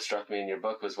 one thing that struck me in your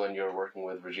book was when you were working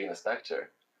with Regina Spektor.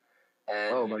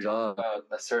 And oh my God, about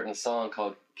a certain song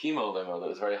called Chemo Limo that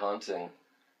was very haunting,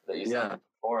 that you started to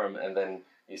perform and then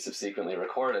you subsequently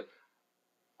recorded.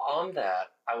 On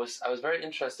that, I was very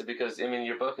interested because,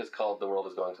 your book is called The World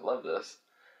Is Going to Love This.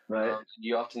 Right.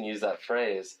 You often use that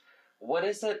phrase. What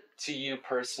is it to you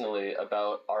personally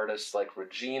about artists like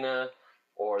Regina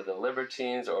or the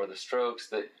Libertines or the Strokes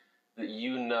that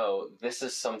this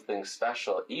is something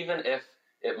special, even if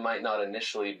it might not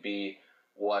initially be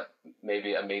what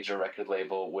maybe a major record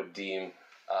label would deem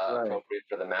appropriate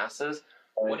for the masses?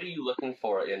 Right. What are you looking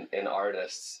for in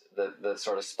artists that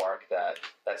sort of spark that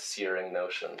searing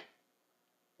notion?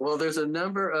 Well, there's a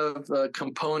number of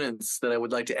components that I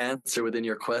would like to answer within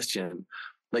your question.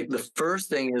 Like the first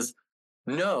thing is,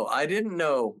 no, I didn't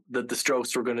know that the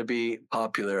Strokes were going to be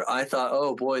popular. I thought,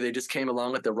 oh boy, they just came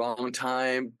along at the wrong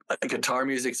time. Guitar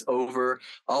music's over.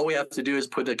 All we have to do is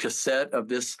put a cassette of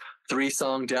this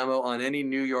 3-song demo on any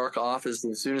New York office.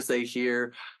 And as soon as they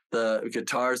hear the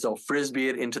guitars, they'll frisbee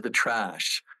it into the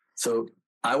trash. So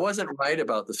I wasn't right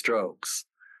about the Strokes.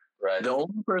 Right. The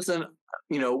only person,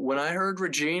 when I heard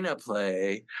Regina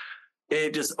play,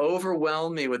 it just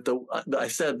overwhelmed me with I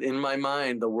said in my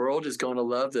mind, the world is going to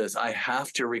love this. I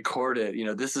have to record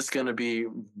it. This is going to be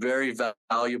very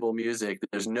valuable music.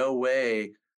 There's no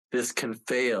way this can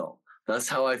fail. That's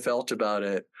how I felt about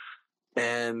it.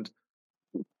 And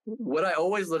what I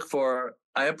always look for,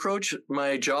 I approach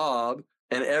my job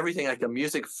and everything like a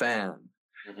music fan.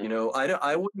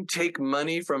 I wouldn't take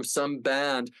money from some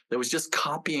band that was just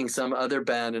copying some other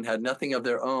band and had nothing of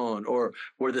their own, or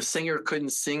where the singer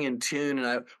couldn't sing in tune.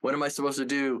 And what am I supposed to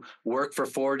do? Work for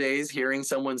 4 days hearing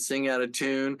someone sing out of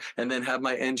tune and then have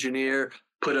my engineer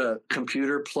put a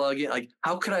computer plug in? Like,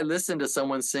 how could I listen to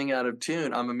someone sing out of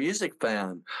tune? I'm a music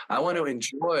fan. I want to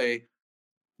enjoy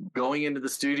going into the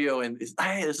studio and,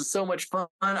 hey, this is so much fun.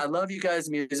 I love you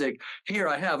guys' music. Here,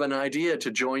 I have an idea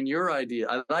to join your idea.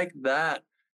 I like that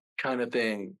kind of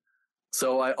thing.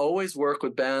 So I always work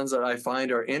with bands that I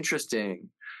find are interesting.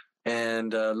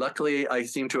 And luckily, I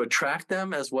seem to attract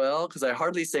them as well, because I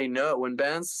hardly say no. When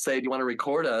bands say, do you want to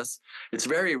record us? It's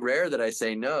very rare that I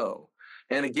say no.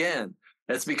 And again,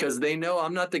 that's because they know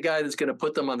I'm not the guy that's going to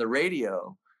put them on the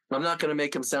radio. I'm not going to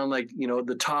make them sound like,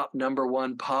 the top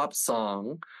 #1 pop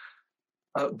song.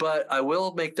 But I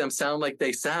will make them sound like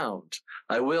they sound.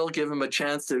 I will give them a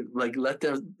chance to let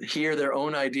them hear their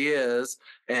own ideas.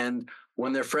 And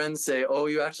when their friends say, oh,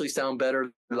 you actually sound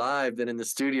better live than in the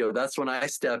studio, that's when I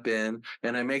step in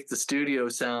and I make the studio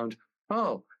sound,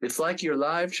 oh, it's like your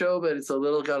live show, but it's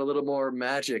got a little more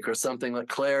magic or something, like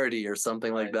clarity or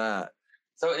something like that.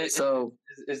 So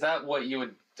is that what you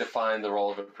would define the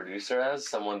role of a producer as?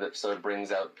 Someone that sort of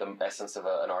brings out the essence of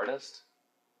an artist?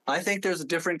 I think there's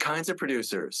different kinds of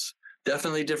producers,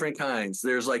 definitely different kinds.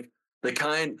 There's the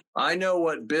kind, I know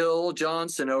what Bill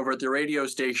Johnson over at the radio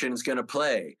station is going to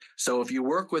play. So if you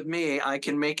work with me, I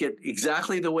can make it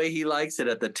exactly the way he likes it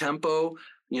at the tempo.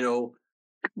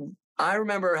 I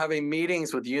remember having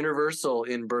meetings with Universal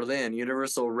in Berlin,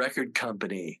 Universal Record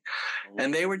Company,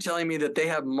 and they were telling me that they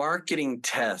have marketing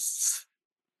tests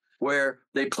where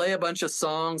they play a bunch of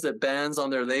songs that bands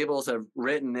on their labels have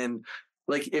written, and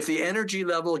if the energy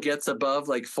level gets above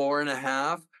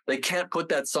 4.5, they can't put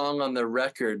that song on the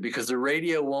record because the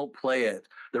radio won't play it.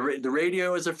 The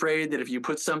radio is afraid that if you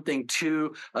put something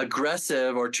too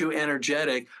aggressive or too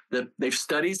energetic,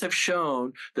 studies have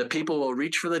shown that people will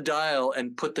reach for the dial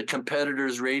and put the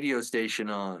competitor's radio station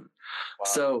on. Wow.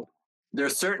 So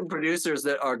there's certain producers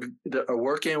that are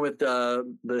working with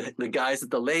the guys at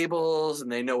the labels,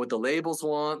 and they know what the labels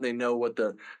want. They know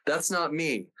that's not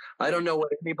me. I don't know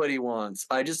what anybody wants.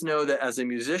 I just know that as a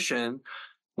musician,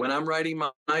 when I'm writing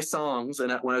my songs,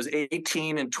 and when I was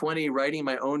 18 and 20 writing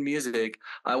my own music,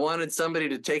 I wanted somebody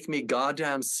to take me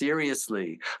goddamn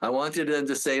seriously. I wanted them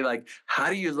to say, how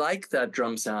do you like that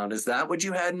drum sound? Is that what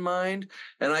you had in mind?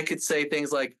 And I could say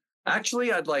things like,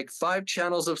 actually, I'd like 5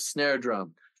 channels of snare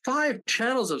drum. 5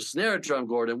 channels of snare drum,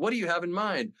 Gordon. What do you have in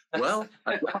mind? Well,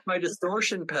 I got my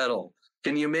distortion pedal.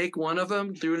 Can you make one of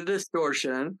them through the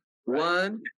distortion,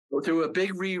 one through a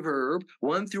big reverb,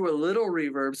 one through a little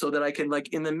reverb, so that I can,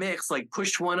 in the mix,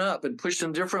 push one up and push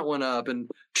a different one up and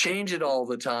change it all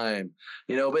the time,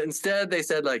 But instead, they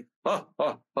said, you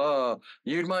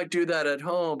might do that at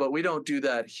home, but we don't do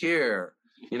that here,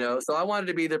 So I wanted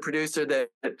to be the producer that,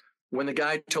 when the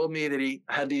guy told me that he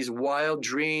had these wild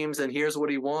dreams and here's what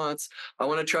he wants, I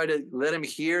want to try to let him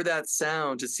hear that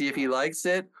sound to see if he likes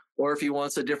it or if he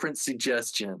wants a different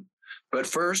suggestion. But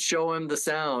first, show him the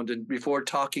sound and before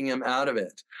talking him out of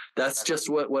it. That's just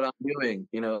what I'm doing,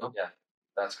 Yeah,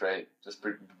 that's great. Just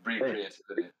breed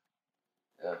creativity.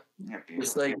 Yeah.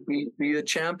 Just be the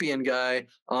champion guy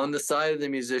on the side of the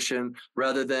musician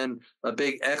rather than a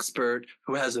big expert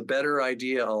who has a better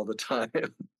idea all the time.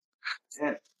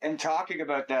 And talking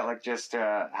about that, just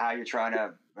how you're trying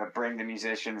to bring the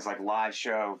musicians live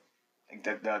show,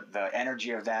 the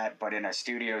energy of that, but in a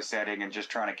studio setting, and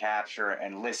just trying to capture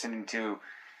and listening to,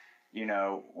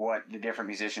 what the different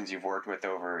musicians you've worked with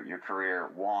over your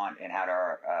career want and how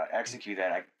to execute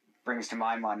that. It brings to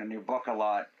my mind a new book a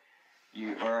lot.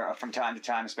 Or from time to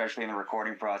time, especially in the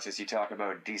recording process, you talk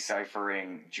about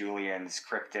deciphering Julian's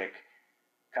cryptic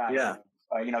kind of,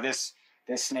 this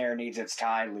this snare needs its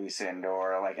tie loosened,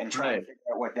 or like, and trying to figure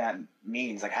out what that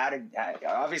means. Like,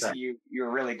 obviously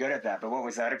you're really good at that, but what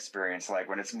was that experience like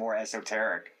when it's more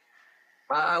esoteric?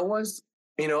 I was,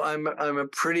 I'm a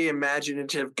pretty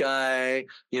imaginative guy.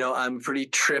 I'm pretty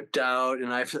tripped out,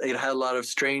 and I've had a lot of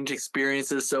strange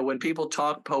experiences. So when people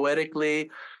talk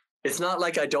poetically, it's not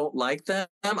like I don't like them.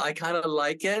 I kind of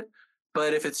like it,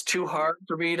 but if it's too hard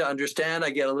for me to understand, I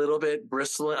get a little bit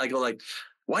bristling. I go like,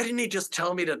 why didn't he just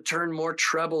tell me to turn more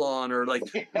treble on, or like,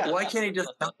 why can't he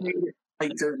just tell me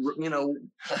like to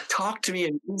talk to me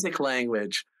in music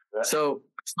language? Right. So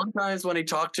sometimes when he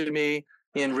talked to me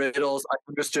in riddles, I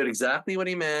understood exactly what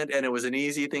he meant, and it was an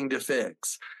easy thing to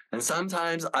fix. And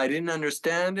sometimes I didn't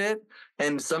understand it,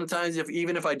 and sometimes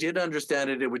even if I did understand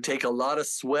it, it would take a lot of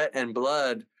sweat and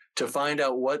blood to find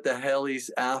out what the hell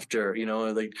he's after.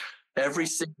 Like every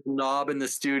single knob in the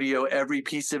studio, every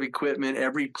piece of equipment,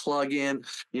 every plug-in,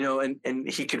 and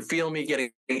he could feel me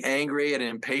getting angry and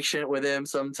impatient with him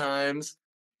sometimes.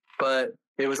 But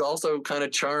it was also kind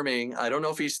of charming. I don't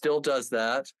know if he still does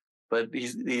that, but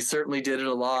he certainly did it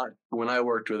a lot when I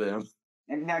worked with him.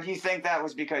 And now, do you think that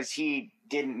was because he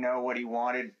didn't know what he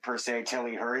wanted per se till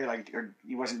he heard it? Like, or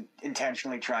he wasn't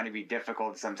intentionally trying to be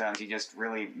difficult. Sometimes he just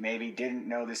really maybe didn't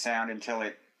know the sound until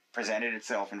it presented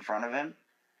itself in front of him.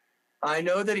 I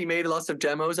know that he made lots of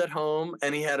demos at home,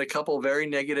 and he had a couple very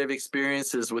negative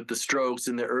experiences with the Strokes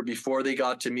before they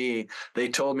got to me. They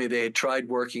told me they had tried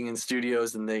working in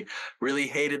studios, and they really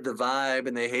hated the vibe,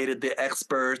 and they hated the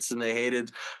experts, and they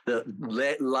hated the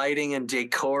lighting and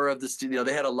decor of the studio.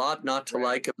 They had a lot not to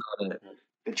like about it.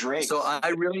 The drapes. So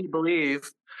I really believe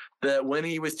that when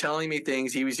he was telling me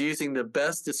things, he was using the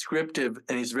best descriptive,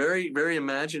 and he's very, very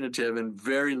imaginative and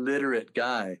very literate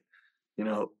guy.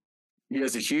 He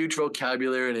has a huge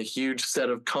vocabulary and a huge set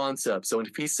of concepts. So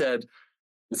if he said,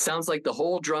 it sounds like the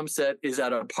whole drum set is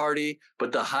at a party,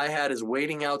 but the hi-hat is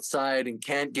waiting outside and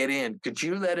can't get in, could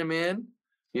you let him in?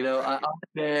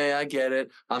 Okay, I get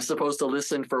it. I'm supposed to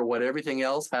listen for what everything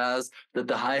else has that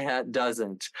the hi-hat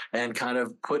doesn't, and kind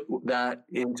of put that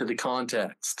into the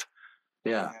context.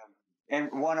 Yeah. And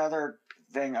one other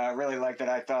thing I really liked that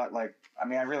I thought,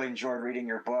 I really enjoyed reading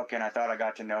your book, and I thought I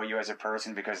got to know you as a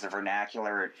person because the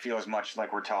vernacular, it feels much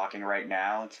like we're talking right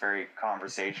now. It's very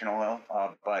conversational,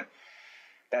 but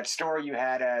that story you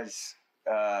had as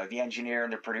the engineer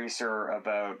and the producer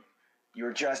about,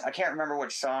 I can't remember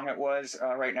which song it was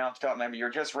right now off the top of my head, you're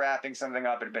just wrapping something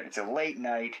up, but it's a late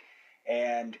night,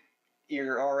 and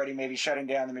you're already maybe shutting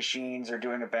down the machines or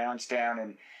doing a bounce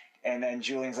down, and then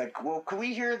Julian's like, well, could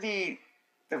we hear the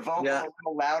vocal a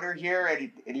little louder here?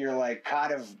 And you're like,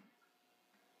 kind of,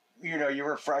 you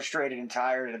were frustrated and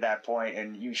tired at that point,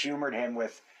 and you humored him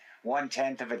with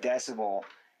 1/10 of a decibel.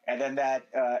 And then that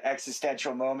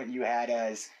existential moment you had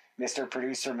as Mr.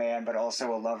 Producer Man, but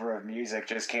also a lover of music,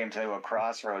 just came to a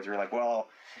crossroads. You're like, well,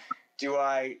 do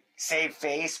I save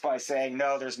face by saying,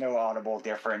 no, there's no audible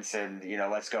difference and,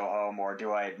 let's go home? Or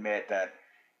do I admit that,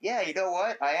 yeah, you know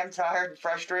what? I am tired and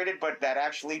frustrated, but that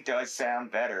actually does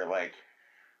sound better. Like,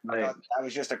 I thought that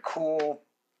was just a cool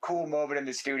moment in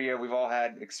the studio. We've all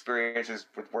had experiences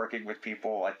with working with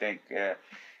people. I think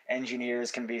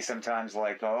engineers can be sometimes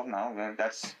like, oh, no,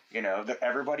 that's,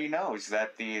 everybody knows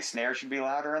that the snare should be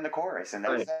louder in the chorus, and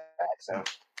that's that. So,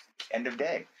 end of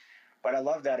day. But I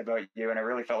love that about you, and I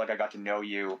really felt like I got to know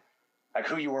you, like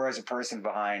who you were as a person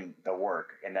behind the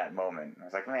work in that moment. I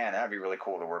was like, man, that'd be really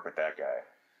cool to work with that guy.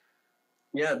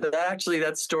 Yeah,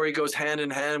 that story goes hand in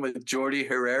hand with Jordi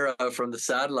Herrera from the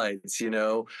Satellites,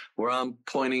 where I'm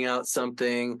pointing out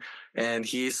something and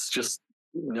he's just,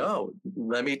 no,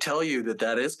 let me tell you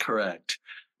that is correct.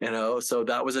 So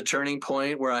that was a turning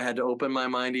point where I had to open my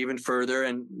mind even further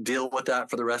and deal with that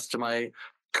for the rest of my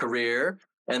career.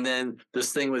 And then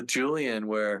this thing with Julian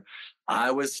where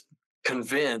I was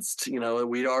convinced,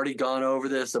 we'd already gone over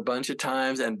this a bunch of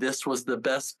times and this was the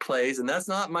best place, and that's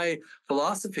not my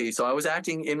philosophy. So I was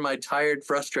acting in my tired,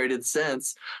 frustrated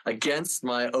sense against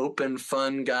my open,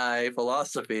 fun guy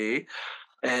philosophy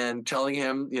and telling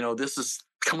him, this is,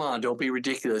 come on, don't be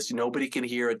ridiculous. Nobody can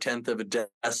hear 1/10 of a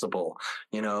decibel.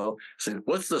 I said,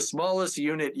 what's the smallest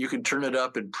unit you can turn it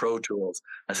up in Pro Tools?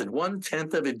 I said,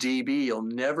 1/10 of a dB. You'll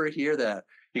never hear that.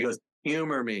 He goes,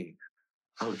 humor me.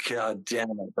 Oh, God damn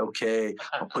it. Okay,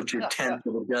 I'll put your 10th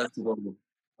of a decibel.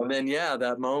 And then,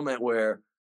 that moment where,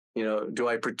 do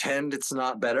I pretend it's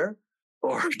not better?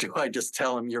 Or do I just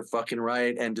tell him you're fucking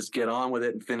right and just get on with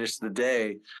it and finish the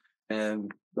day?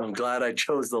 And I'm glad I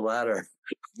chose the latter.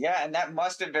 Yeah, and that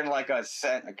must have been like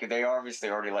they obviously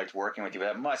already liked working with you,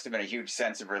 but that must have been a huge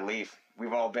sense of relief.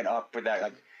 We've all been up with that.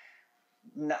 Like,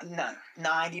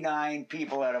 99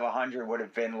 people out of 100 would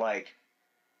have been like,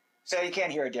 say you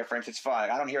can't hear a difference, it's fine.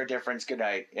 I don't hear a difference, good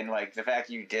night. And, like, the fact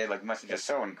you did, like, must have just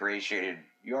so ingratiated.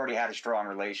 You already had a strong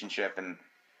relationship, and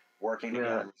working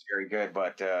together was very good.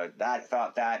 But I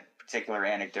thought that particular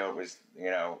anecdote was,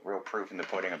 real proof in the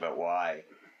pudding about why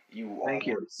you all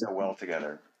worked so well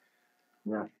together.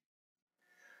 Yeah.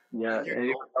 Yeah,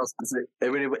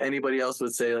 anybody else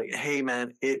would say, like, hey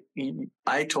man,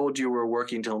 I told you we're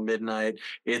working till midnight.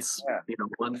 It's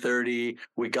 1:30.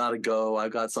 We gotta go.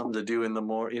 I've got something to do in the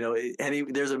morning.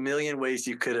 There's a million ways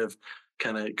you could have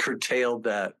kind of curtailed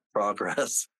that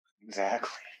progress.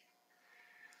 Exactly.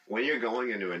 When you're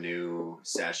going into a new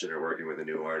session or working with a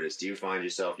new artist, do you find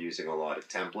yourself using a lot of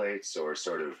templates, or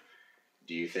sort of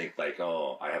do you think like,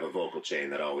 oh, I have a vocal chain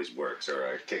that always works, or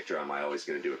a kick drum, I always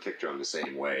going to do a kick drum the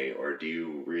same way? Or do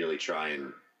you really try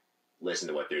and listen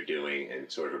to what they're doing and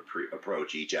sort of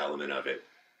approach each element of it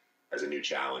as a new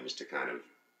challenge to kind of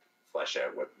flesh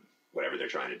out whatever they're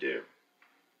trying to do?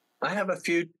 I have a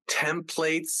few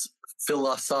templates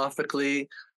philosophically.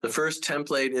 The first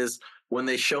template is when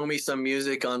they show me some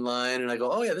music online and I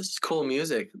go, oh yeah, this is cool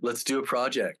music. Let's do a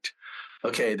project.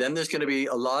 Okay, then there's going to be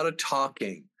a lot of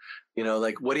talking.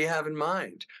 Like, what do you have in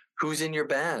mind? Who's in your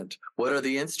band? What are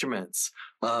the instruments?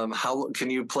 How can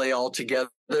you play all together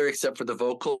except for the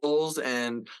vocals?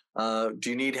 And do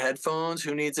you need headphones?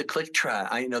 Who needs a click track?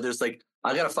 I got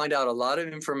to find out a lot of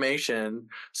information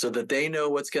so that they know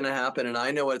what's going to happen and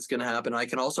I know what's going to happen. I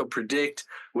can also predict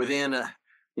within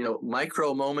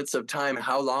micro moments of time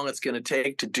how long it's going to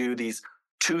take to do these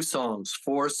 2 songs,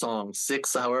 4 songs,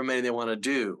 6, however many they want to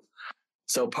do.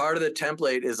 So part of the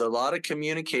template is a lot of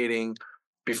communicating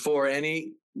before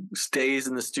any stays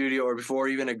in the studio, or before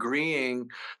even agreeing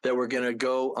that we're going to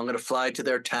go, I'm going to fly to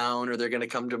their town or they're going to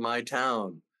come to my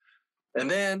town.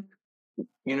 And then,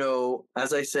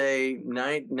 as I say,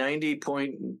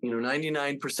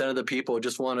 99% of the people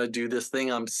just want to do this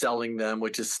thing I'm selling them,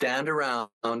 which is stand around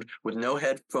with no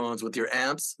headphones, with your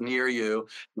amps near you,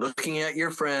 looking at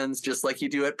your friends just like you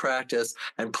do at practice,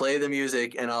 and play the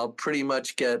music, and I'll pretty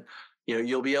much get...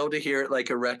 you'll be able to hear it like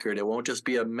a record. It won't just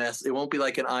be a mess. It won't be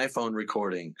like an iPhone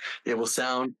recording. It will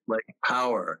sound like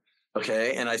power.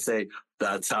 Okay. And I say,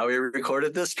 that's how we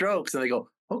recorded the Strokes. And they go,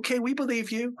 okay, we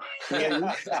believe you.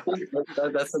 Yeah,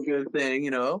 that's a good thing,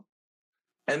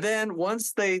 And then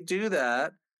once they do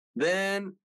that,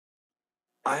 then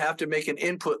I have to make an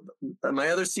input. My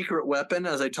other secret weapon,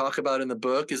 as I talk about in the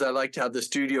book, is I like to have the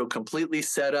studio completely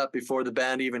set up before the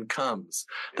band even comes.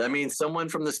 That means someone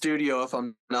from the studio, if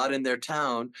I'm not in their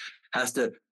town, has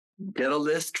to get a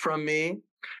list from me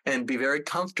and be very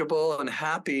comfortable and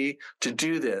happy to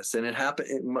do this. And it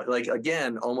happened, like,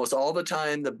 again, almost all the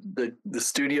time, the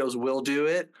studios will do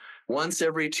it. Once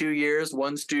every 2 years,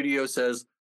 one studio says,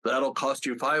 that'll cost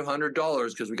you $500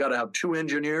 because we got to have 2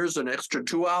 engineers, an extra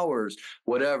 2 hours,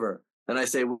 whatever. And I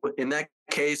say, in that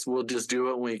case, we'll just do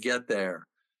it when we get there.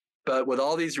 But with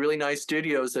all these really nice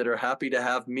studios that are happy to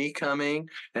have me coming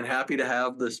and happy to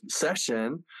have this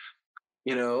session,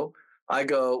 I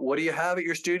go, what do you have at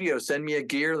your studio? Send me a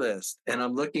gear list. And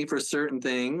I'm looking for certain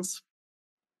things.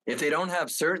 If they don't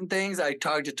have certain things, I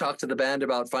talk to the band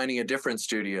about finding a different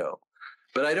studio.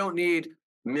 But I don't need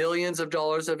millions of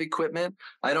dollars of equipment.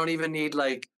 I don't even need,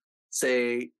 like,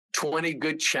 say, 20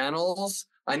 good channels.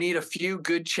 I need a few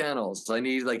good channels. I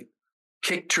need, like,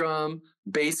 kick drum,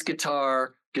 bass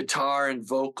guitar, and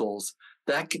vocals.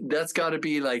 That's got to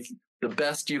be, like, the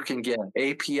best you can get.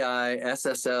 API,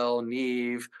 SSL,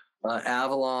 Neve,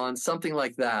 Avalon, something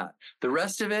like that. The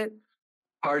rest of it,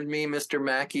 pardon me, Mr.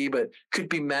 Mackey, but could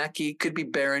be Mackey, could be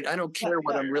Baron. I don't care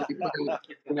what I'm really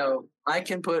putting. I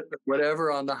can put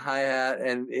whatever on the hi-hat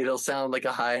and it'll sound like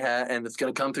a hi-hat, and it's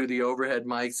going to come through the overhead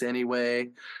mics anyway.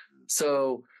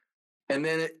 So, and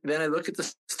then I look at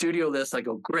the studio list. I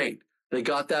go, great. They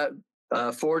got that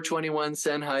 421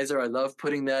 Sennheiser. I love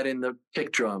putting that in the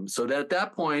kick drum. So that at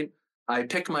that point, I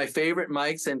pick my favorite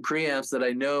mics and preamps that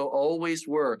I know always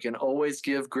work and always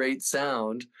give great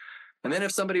sound. And then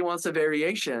if somebody wants a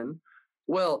variation,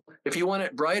 well, if you want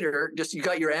it brighter, you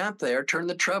got your amp there, turn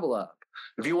the treble up.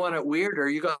 If you want it weirder,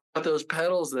 you got those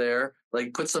pedals there,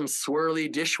 like put some swirly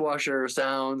dishwasher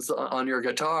sounds on your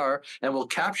guitar, and we'll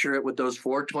capture it with those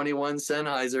 421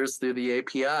 Sennheisers through the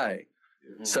API.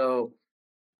 Mm-hmm. So,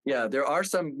 yeah, there are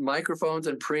some microphones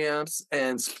and preamps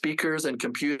and speakers and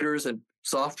computers and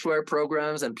software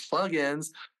programs and plugins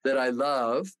that I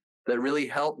love that really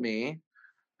help me.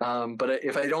 But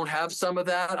if I don't have some of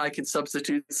that, I can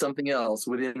substitute something else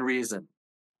within reason.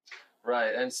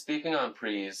 Right, and speaking on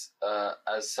pre's,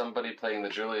 as somebody playing the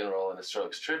Julian role in a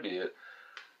Strokes tribute,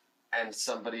 and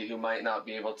somebody who might not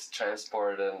be able to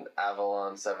transport an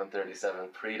Avalon 737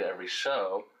 pre to every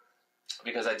show,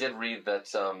 because I did read that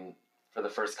for the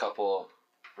first couple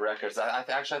records, I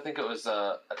think it was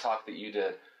a talk that you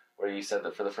did where you said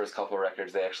that for the first couple of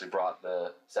records they actually brought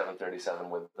the 737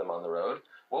 with them on the road.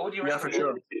 What would you recommend? Yeah,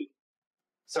 for sure.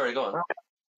 Sorry, go on.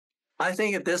 I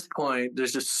think at this point,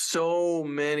 there's just so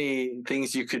many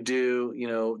things you could do,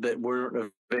 that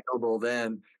weren't available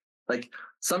then. Like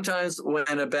sometimes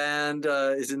when a band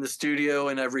is in the studio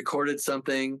and I've recorded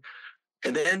something,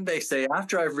 and then they say,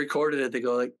 after I've recorded it, they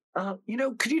go like,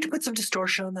 could you put some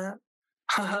distortion on that?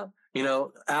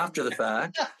 After the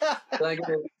fact. And I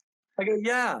go,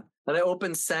 yeah. And I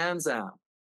open SansApp.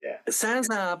 Yeah.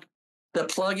 SansApp, the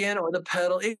plugin or the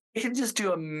pedal, it can just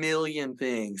do a million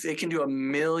things. It can do a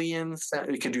million.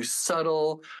 It can do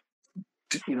subtle,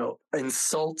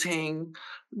 insulting,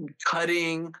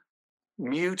 cutting,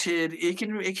 muted. It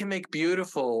can make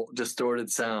beautiful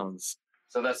distorted sounds.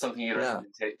 So that's something you'd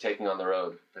recommend taking on the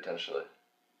road potentially.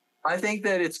 I think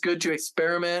that it's good to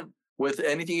experiment with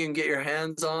anything you can get your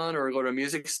hands on, or go to a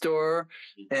music store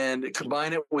and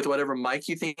combine it with whatever mic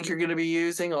you think you're going to be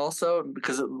using also,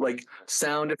 because like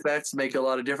sound effects make a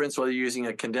lot of difference, whether you're using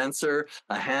a condenser,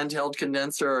 a handheld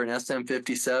condenser, or an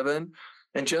SM57,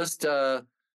 and just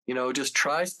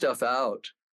try stuff out.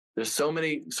 There's so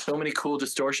many cool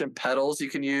distortion pedals you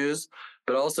can use,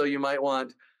 but also you might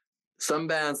want, some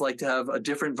bands like to have a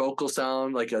different vocal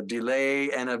sound, like a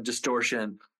delay and a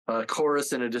distortion, a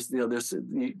chorus, and there's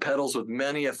pedals with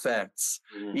many effects.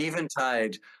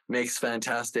 Eventide makes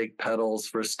fantastic pedals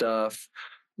for stuff,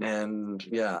 and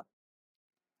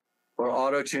or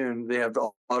Auto-Tune. They have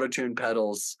the Auto-Tune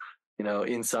pedals,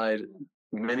 inside.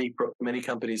 Many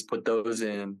companies put those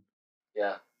in.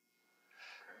 Yeah.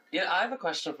 Yeah, I have a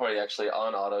question for you actually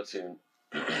on Auto-Tune.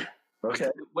 Okay.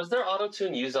 Was there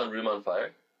Auto-Tune used on Room on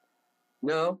Fire?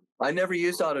 No, I never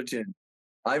used Auto-Tune.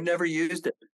 I've never used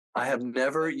it. I have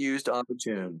never used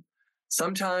Auto-Tune.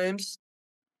 Sometimes,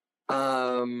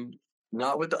 not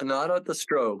at the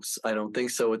Strokes. I don't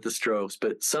think so with the Strokes.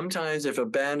 But sometimes, if a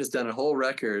band has done a whole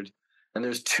record and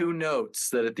there's two notes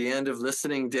that at the end of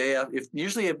listening day,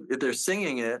 if they're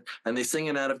singing it and they sing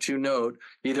it out of two note,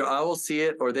 either I will see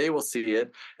it or they will see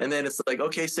it, and then it's like,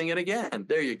 okay, sing it again.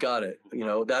 There, you got it.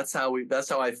 That's how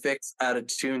I fix out of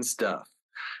tune stuff.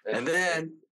 And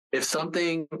then if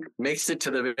something makes it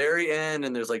to the very end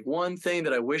and there's like one thing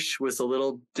that I wish was a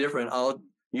little different, I'll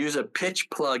use a pitch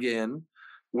plugin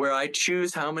where I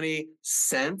choose how many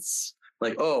cents,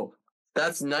 like, oh,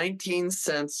 that's 19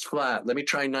 cents flat. Let me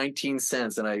try 19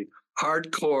 cents. And I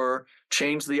hardcore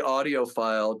change the audio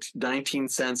file to 19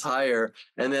 cents higher.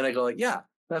 And then I go like, yeah,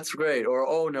 that's great. Or,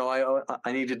 oh no,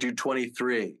 I need to do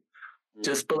 23.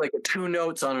 Just put like 2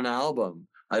 notes on an album.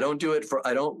 I don't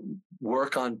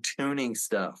work on tuning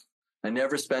stuff. I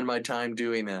never spend my time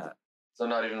doing that. So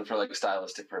not even for like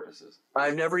stylistic purposes?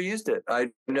 I've never used it.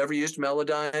 I've never used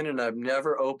Melodyne, and I've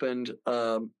never opened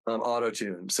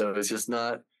Auto-Tune. So it's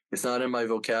not in my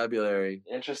vocabulary.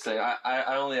 Interesting.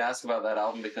 I only ask about that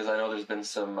album because I know there's been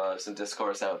some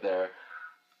discourse out there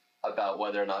about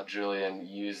whether or not Julian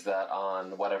used that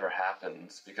on Whatever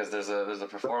Happens, because there's a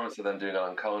performance of them doing it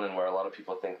on Conan where a lot of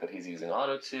people think that he's using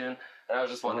Auto-Tune, and I was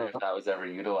just wondering if that was ever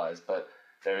utilized, but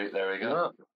there we go.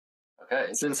 No. Okay.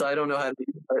 Since I don't know how to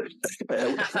use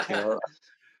it,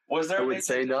 was there I would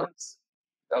say no.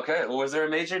 Okay, well, was there a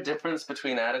major difference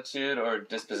between attitude or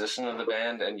disposition of the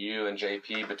band and you and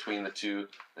JP between the two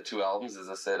albums, as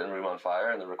I said, in Room on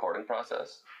Fire, and the recording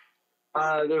process?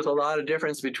 There's a lot of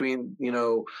difference between,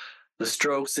 the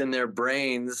Strokes in their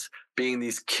brains being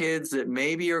these kids that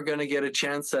maybe are going to get a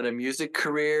chance at a music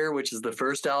career, which is the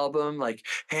first album. Like,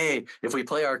 hey, if we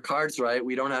play our cards right,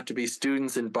 we don't have to be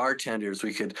students and bartenders.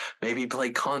 We could maybe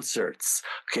play concerts.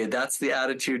 Okay, that's the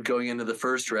attitude going into the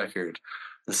first record.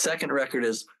 The second record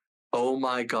is, oh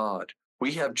my God,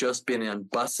 we have just been in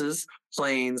buses,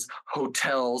 planes,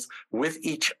 hotels with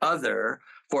each other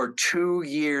for 2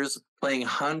 years, playing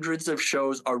hundreds of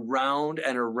shows around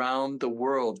and around the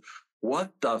world.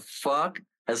 What the fuck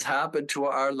has happened to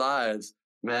our lives,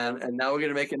 man? And now we're going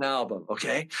to make an album.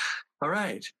 Okay. All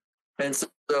right. And so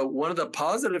one of the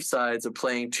positive sides of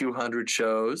playing 200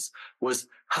 shows was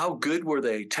how good were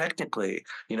they technically?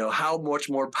 How much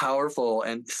more powerful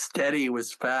and steady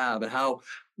was Fab, and how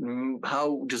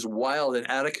just wild and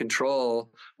out of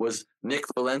control was Nick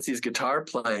Valenci's guitar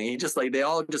playing. They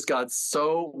all just got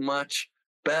so much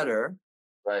better.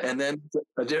 Right. And then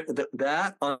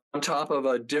that on top of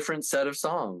a different set of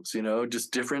songs,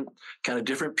 just different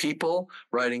people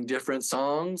writing different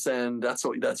songs, and that's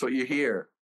what you hear.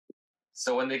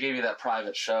 So when they gave you that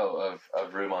private show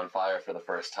of Room on Fire for the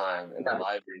first time in the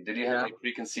library, did you have any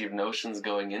preconceived notions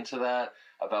going into that?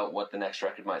 about what the next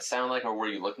record might sound like, or were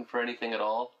you looking for anything at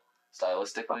all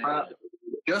stylistically?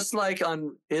 Just like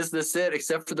on Is This It,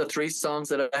 except for the 3 songs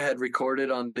that I had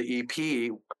recorded on the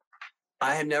EP,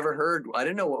 I had never heard, I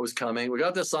didn't know what was coming. We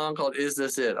got this song called Is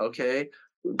This It? Okay,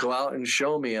 go out and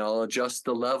show me. I'll adjust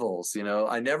the levels.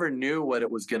 I never knew what it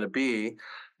was going to be.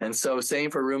 And so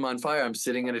same for Room on Fire. I'm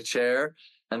sitting in a chair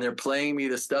and they're playing me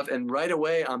the stuff. And right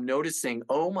away I'm noticing,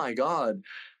 oh my God,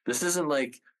 this isn't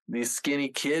like these skinny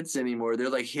kids anymore. They're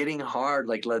like hitting hard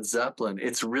like Led Zeppelin.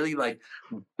 It's really like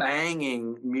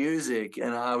banging music.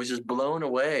 And I was just blown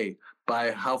away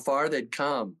by how far they'd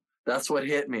come. That's what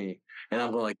hit me. And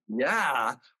I'm like,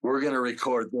 yeah, we're going to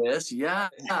record this. Yeah,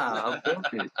 I'm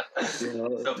thinking.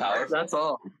 So powerful. That's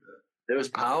all. It was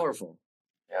powerful.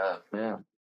 Yeah.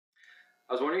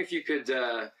 I was wondering if you could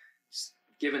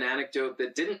give an anecdote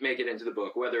that didn't make it into the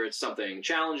book, whether it's something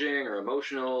challenging or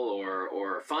emotional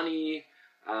or funny,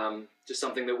 just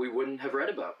something that we wouldn't have read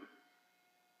about.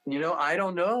 I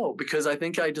don't know, because I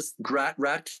think I just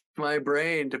racked my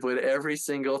brain to put every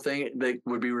single thing that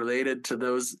would be related to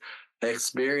those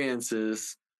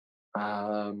experiences.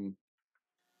 Yeah,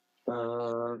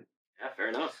 fair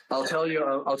enough. I'll tell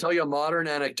you a modern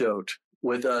anecdote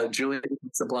with Julian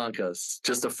Casablancas.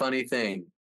 Just a funny thing.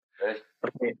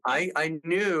 Okay, I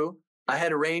knew I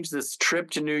had arranged this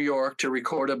trip to New York to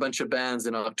record a bunch of bands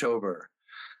in October.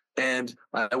 And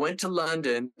I went to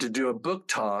London to do a book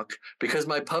talk because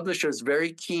my publisher is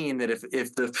very keen that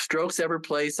if the Strokes ever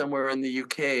play somewhere in the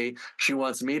UK, she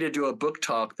wants me to do a book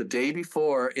talk the day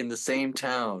before in the same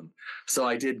town. So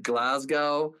I did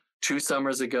Glasgow 2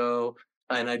 summers ago,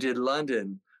 and I did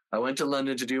London. I went to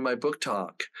London to do my book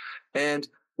talk. And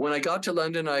when I got to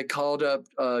London, I called up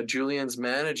Julian's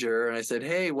manager and I said,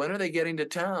 hey, when are they getting to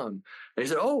town? And he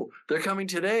said, oh, they're coming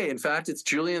today. In fact, it's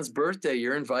Julian's birthday.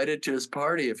 You're invited to his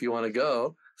party if you want to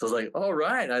go. So I was like, all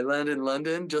right. I landed in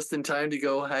London just in time to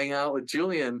go hang out with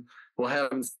Julian, who I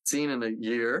haven't seen in a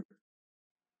year.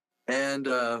 And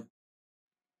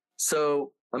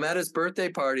so I'm at his birthday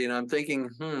party and I'm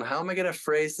thinking, how am I going to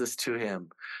phrase this to him?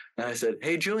 And I said,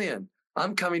 hey, Julian,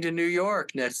 I'm coming to New York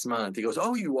next month. He goes,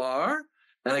 oh, you are?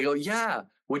 And I go, yeah.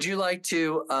 Would you like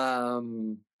to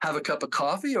have a cup of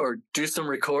coffee or do some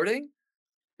recording?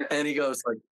 And he goes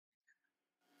like,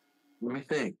 let me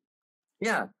think.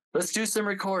 Yeah, let's do some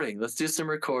recording. I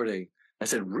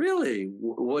said, really?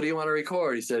 What do you want to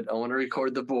record? He said, I want to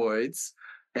record the Voidz.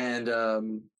 And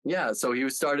so he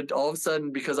started all of a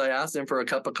sudden, because I asked him for a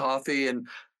cup of coffee and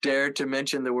dared to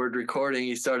mention the word recording,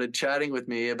 he started chatting with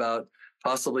me about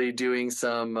possibly doing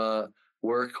some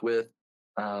work with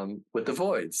the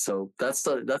Voidz. So that's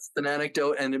an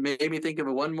anecdote, and it made me think of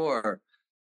one more,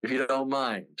 if you don't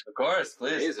mind. Of course,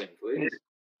 please. Amazing, please.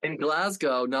 In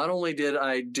Glasgow, not only did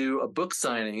I do a book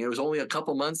signing, it was only a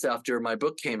couple months after my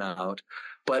book came out,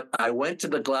 but I went to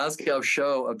the Glasgow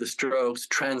show of the Strokes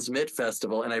Transmit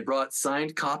Festival, and I brought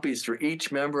signed copies for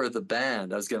each member of the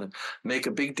band. I was going to make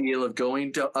a big deal of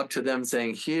going up to them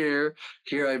saying, here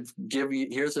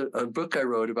here's a book I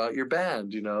wrote about your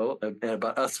band, and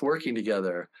about us working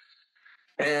together.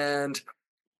 And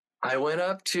I went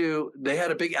up they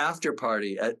had a big after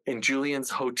party in Julian's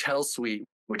hotel suite,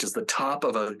 which is the top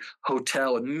of a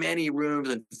hotel with many rooms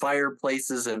and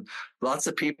fireplaces, and lots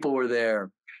of people were there.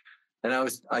 And I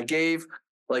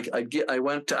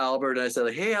went to Albert and I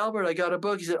said, hey, Albert, I got a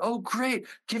book. He said, oh, great.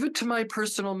 Give it to my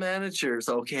personal manager.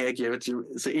 So, okay, I gave it to,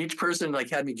 so each person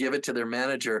had me give it to their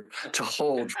manager to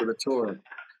hold for the tour.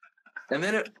 And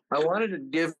then I wanted to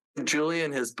give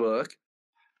Julian his book.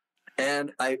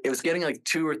 And it was getting like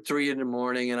 2 or 3 in the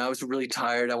morning, and I was really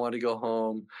tired. I wanted to go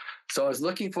home. So I was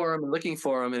looking for him,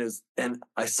 and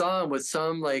I saw him with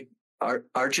some like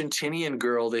Argentinian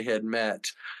girl they had met.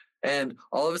 And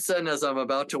all of a sudden, as I'm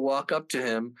about to walk up to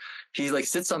him, he like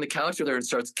sits on the couch with her and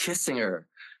starts kissing her.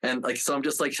 And so I'm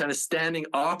just like kind of standing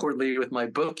awkwardly with my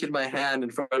book in my hand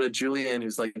in front of Julian,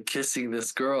 who's like kissing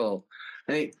this girl.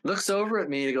 And he looks over at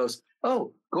me and he goes,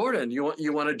 oh, Gordon, you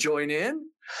want to join in?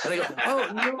 And I go,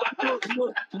 oh,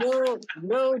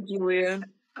 no, Julian,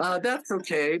 that's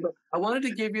okay. But I wanted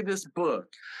to give you this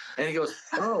book. And he goes,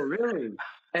 oh, really?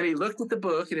 And he looked at the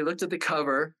book and he looked at the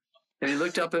cover and he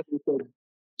looked up at me and said,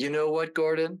 you know what,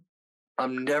 Gordon?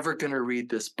 I'm never going to read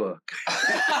this book.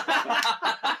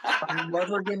 I'm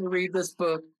never going to read this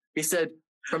book. He said,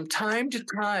 from time to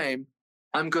time,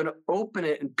 I'm going to open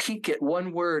it and peek at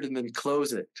one word and then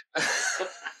close it.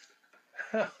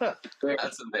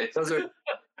 That's amazing. Those are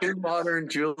 2 modern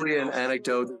Julian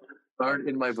anecdotes that aren't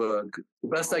in my book. The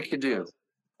best I could do.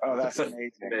 Oh, that's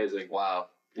amazing. Amazing. Wow.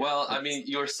 Well, I mean,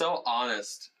 you're so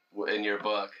honest in your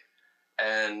book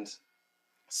and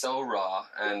so raw,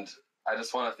 and I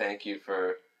just want to thank you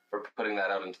for putting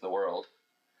that out into the world.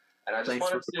 And I just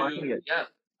wanted to, yeah.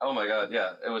 Oh my God,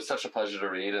 yeah. It was such a pleasure to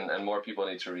read, and more people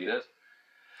need to read it.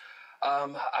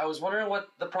 I was wondering what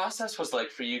the process was like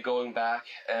for you going back,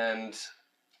 and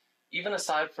even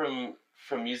aside from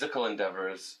musical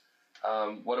endeavors,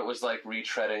 what it was like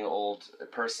retreading old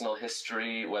personal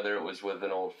history, whether it was with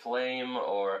an old flame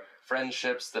or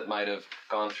friendships that might have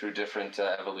gone through different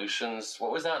evolutions.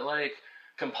 What was that like,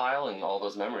 compiling all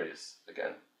those memories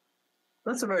again?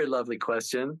 That's a very lovely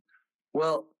question.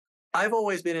 Well, I've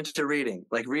always been into reading.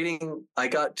 Like reading, I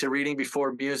got to reading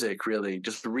before music, really.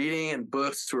 Just reading and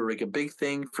books were like a big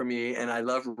thing for me. And I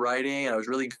loved writing. I was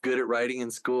really good at writing in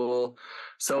school.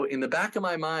 So in the back of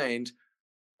my mind,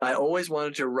 I always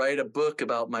wanted to write a book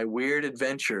about my weird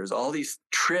adventures, all these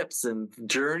trips and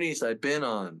journeys I've been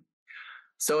on.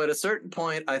 So at a certain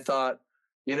point, I thought,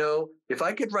 if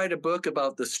I could write a book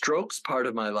about the Strokes part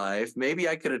of my life, maybe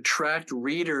I could attract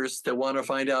readers that want to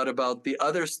find out about the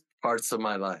other parts of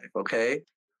my life. Okay.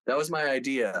 That was my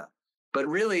idea. But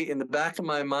really, in the back of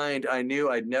my mind, I knew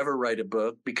I'd never write a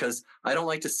book because I don't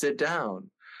like to sit down.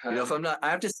 If I'm not, I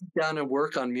have to sit down and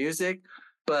work on music.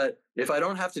 But if I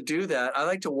don't have to do that, I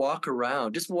like to walk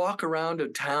around, just walk around a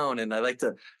town. And I like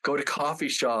to go to coffee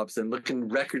shops and look in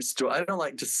record stores. I don't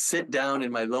like to sit down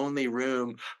in my lonely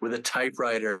room with a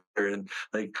typewriter and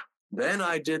like, then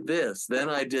I did this, then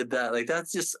I did that. Like,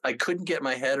 that's just, I couldn't get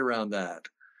my head around that.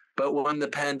 But when the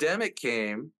pandemic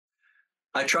came,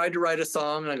 I tried to write a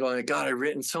song and I'm going, God, I've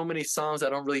written so many songs. I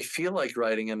don't really feel like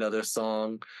writing another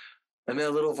song. And then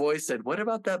a little voice said, what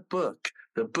about that book?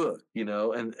 The book,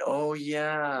 and oh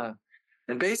yeah.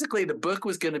 And basically the book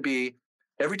was going to be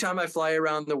every time I fly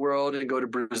around the world and go to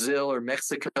Brazil or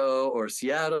Mexico or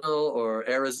Seattle or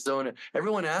Arizona,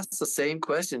 everyone asks the same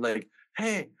question, like,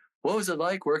 hey, what was it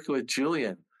like working with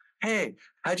Julian? Hey,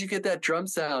 how'd you get that drum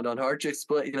sound on Hard to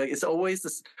Explain? It's always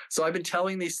this. So I've been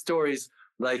telling these stories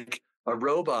like a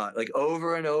robot, like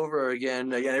over and over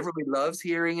again. And everybody loves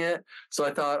hearing it. So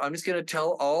I thought, I'm just going to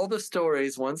tell all the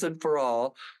stories once and for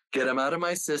all, get them out of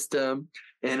my system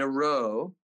in a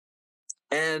row.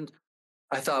 And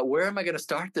I thought, where am I going to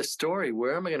start this story?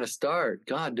 Where am I going to start?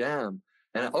 God damn.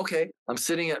 And okay, I'm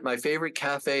sitting at my favorite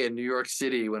cafe in New York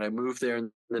City when I moved there in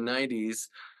the 90s,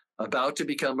 about to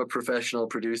become a professional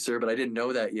producer, but I didn't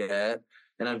know that yet.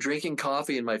 And I'm drinking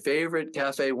coffee in my favorite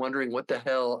cafe, wondering what the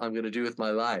hell I'm going to do with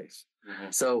my life.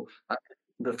 Mm-hmm. So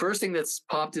the first thing that's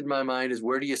popped in my mind is,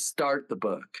 where do you start the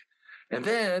book? And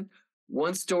then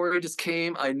one story just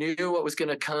came. I knew what was going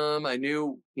to come. I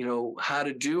knew, how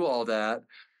to do all that.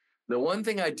 The one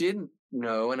thing I didn't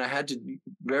know, and I had to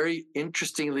very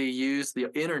interestingly use the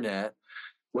internet,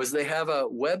 was they have a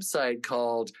website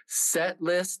called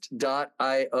setlist.io.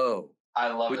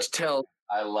 I love it.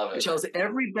 I love it. It tells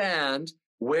every band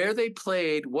where they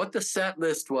played, what the set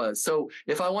list was. So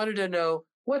if I wanted to know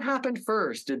what happened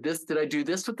first, did I do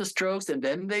this with the Strokes and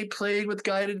then they played with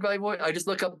Guided by Voice? I just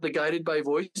look up the Guided by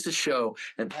Voices show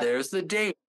and there's the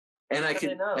date. And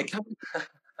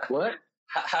what?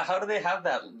 How do they have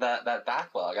that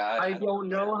backlog? I don't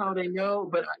know how they know,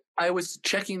 but I was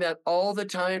checking that all the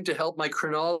time to help my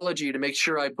chronology, to make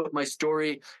sure I put my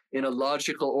story in a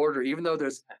logical order, even though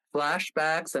there's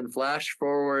flashbacks and flash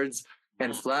forwards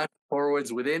and flash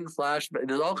forwards within flashback.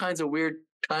 There's all kinds of weird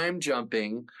time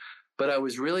jumping, but I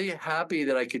was really happy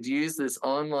that I could use this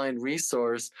online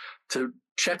resource to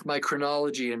check my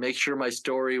chronology and make sure my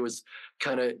story was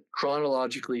kind of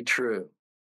chronologically true.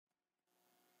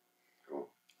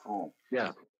 Cool.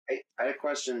 Yeah. I had a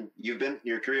question.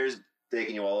 Your career's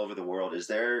taking you all over the world. Is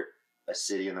there a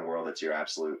city in the world that's your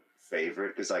absolute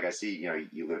favorite? Because like I see,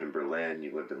 you lived in Berlin,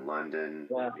 you lived in London,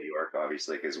 New York,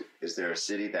 obviously. Is there a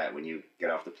city that when you get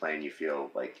off the plane, you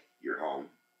feel like you're home?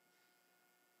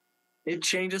 It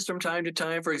changes from time to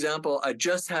time. For example, I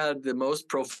just had the most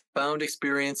profound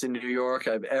experience in New York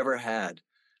I've ever had.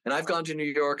 And I've gone to New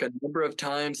York a number of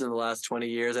times in the last 20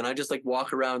 years, and I just like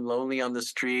walk around lonely on the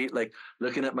street, like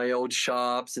looking at my old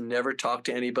shops and never talk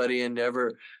to anybody, and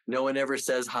no one ever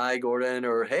says, hi, Gordon,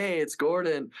 or hey, it's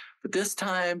Gordon. But this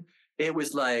time it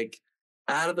was like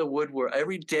out of the woodwork.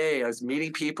 Every day I was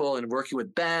meeting people and working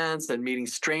with bands and meeting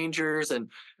strangers, and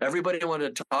everybody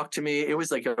wanted to talk to me. It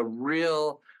was like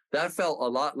that felt a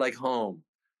lot like home.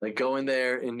 Like going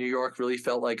there in New York really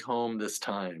felt like home this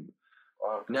time.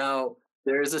 Wow. Now,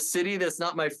 there's a city that's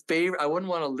not my favorite. I wouldn't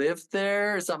want to live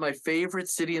there. It's not my favorite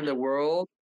city in the world,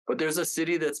 but there's a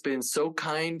city that's been so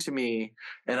kind to me,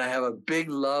 and I have a big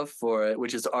love for it,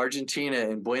 which is Argentina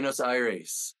and Buenos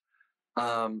Aires.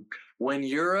 When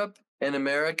Europe and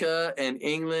America and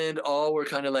England all were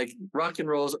kind of like rock and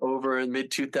roll's over in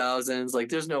mid-2000s, like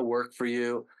there's no work for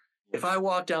you. If I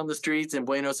walked down the streets in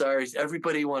Buenos Aires,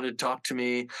 everybody wanted to talk to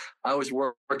me. I was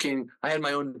working, I had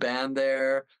my own band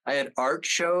there. I had art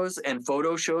shows and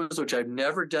photo shows, which I've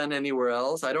never done anywhere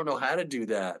else. I don't know how to do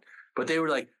that. But they were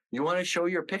like, you want to show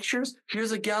your pictures?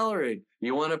 Here's a gallery.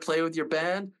 You want to play with your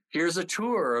band? Here's a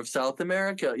tour of South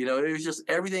America. You know, it was just,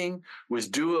 everything was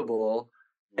doable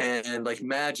and like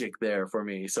magic there for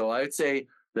me. So I would say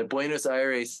that Buenos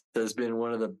Aires has been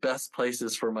one of the best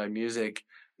places for my music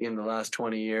in the last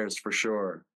 20 years, for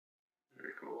sure.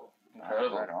 Very cool.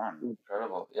 Incredible. Right on.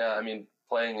 Incredible. Yeah, I mean,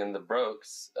 playing in the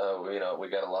Brokes, you know, we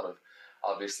got a lot of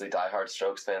obviously diehard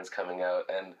Strokes fans coming out,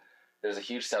 and there's a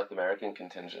huge South American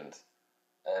contingent.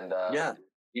 And yeah,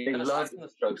 even aside from the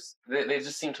Strokes, they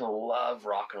just seem to love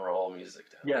rock and roll music.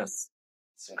 Yes.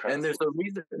 It's incredible. And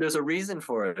there's a reason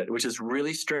for it, which is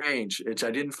really strange, which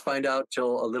I didn't find out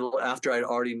till a little after I'd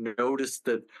already noticed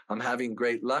that I'm having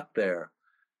great luck there.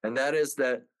 And that is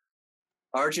that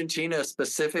Argentina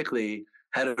specifically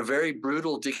had a very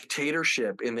brutal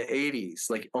dictatorship in the 80s,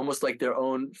 like almost like their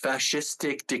own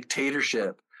fascistic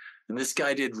dictatorship. And this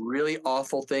guy did really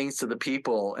awful things to the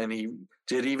people, and he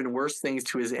did even worse things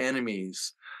to his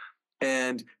enemies.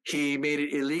 And he made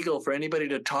it illegal for anybody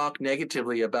to talk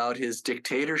negatively about his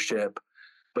dictatorship.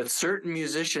 But certain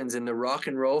musicians in the rock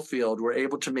and roll field were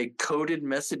able to make coded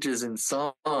messages in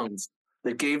songs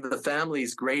that gave the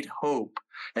families great hope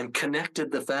and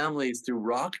connected the families through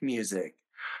rock music.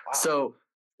 Wow. So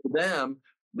for them,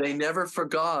 they never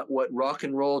forgot what rock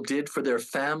and roll did for their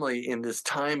family in this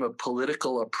time of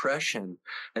political oppression.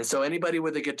 And so anybody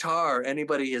with a guitar,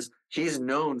 he's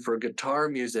known for guitar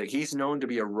music. He's known to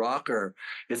be a rocker.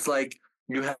 It's like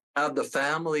you have the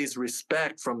family's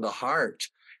respect from the heart,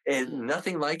 and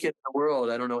nothing like it in the world.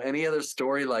 I don't know any other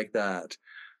story like that.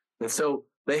 And so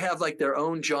they have like their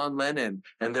own John Lennon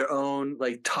and their own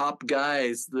like top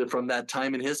guys from that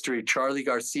time in history. Charlie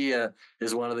Garcia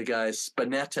is one of the guys.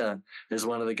 Spinetta is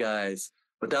one of the guys.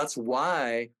 But that's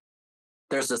why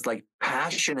there's this like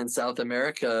passion in South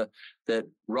America that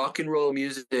rock and roll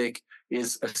music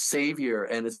is a savior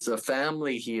and it's a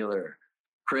family healer.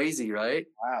 Crazy, right?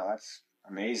 Wow, that's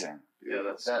amazing. Yeah,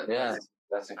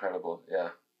 that's incredible. Yeah.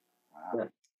 Wow. Yeah.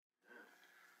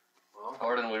 Well,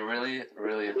 Gordon, we really,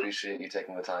 really appreciate you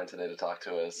taking the time today to talk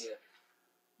to us.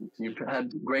 Yeah. You've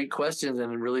had great questions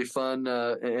and really fun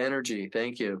energy.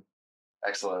 Thank you.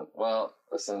 Excellent. Well,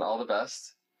 listen, all the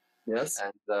best. Yes.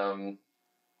 And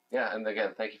and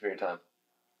again, thank you for your time.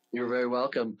 You're very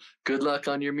welcome. Good luck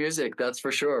on your music, that's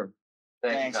for sure.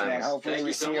 Thanks, man. Hopefully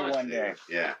we see you one day.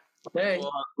 Yeah. Hey.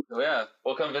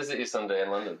 We'll come visit you someday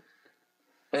in London.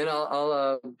 And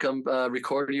I'll come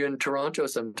record you in Toronto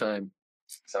sometime.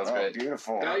 Sounds great.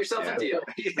 Beautiful. Got yourself a deal.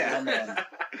 Yeah, man.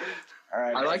 All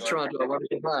right. I like Toronto. I want to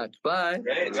get back. Bye.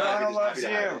 Great. Toronto loves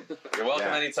you. You're welcome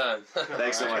anytime.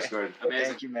 Thanks so much, Gordon. Amazing.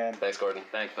 Thank you, man. Thanks, Gordon.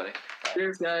 Thanks, buddy.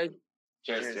 Cheers, guys.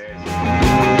 Cheers. Cheers.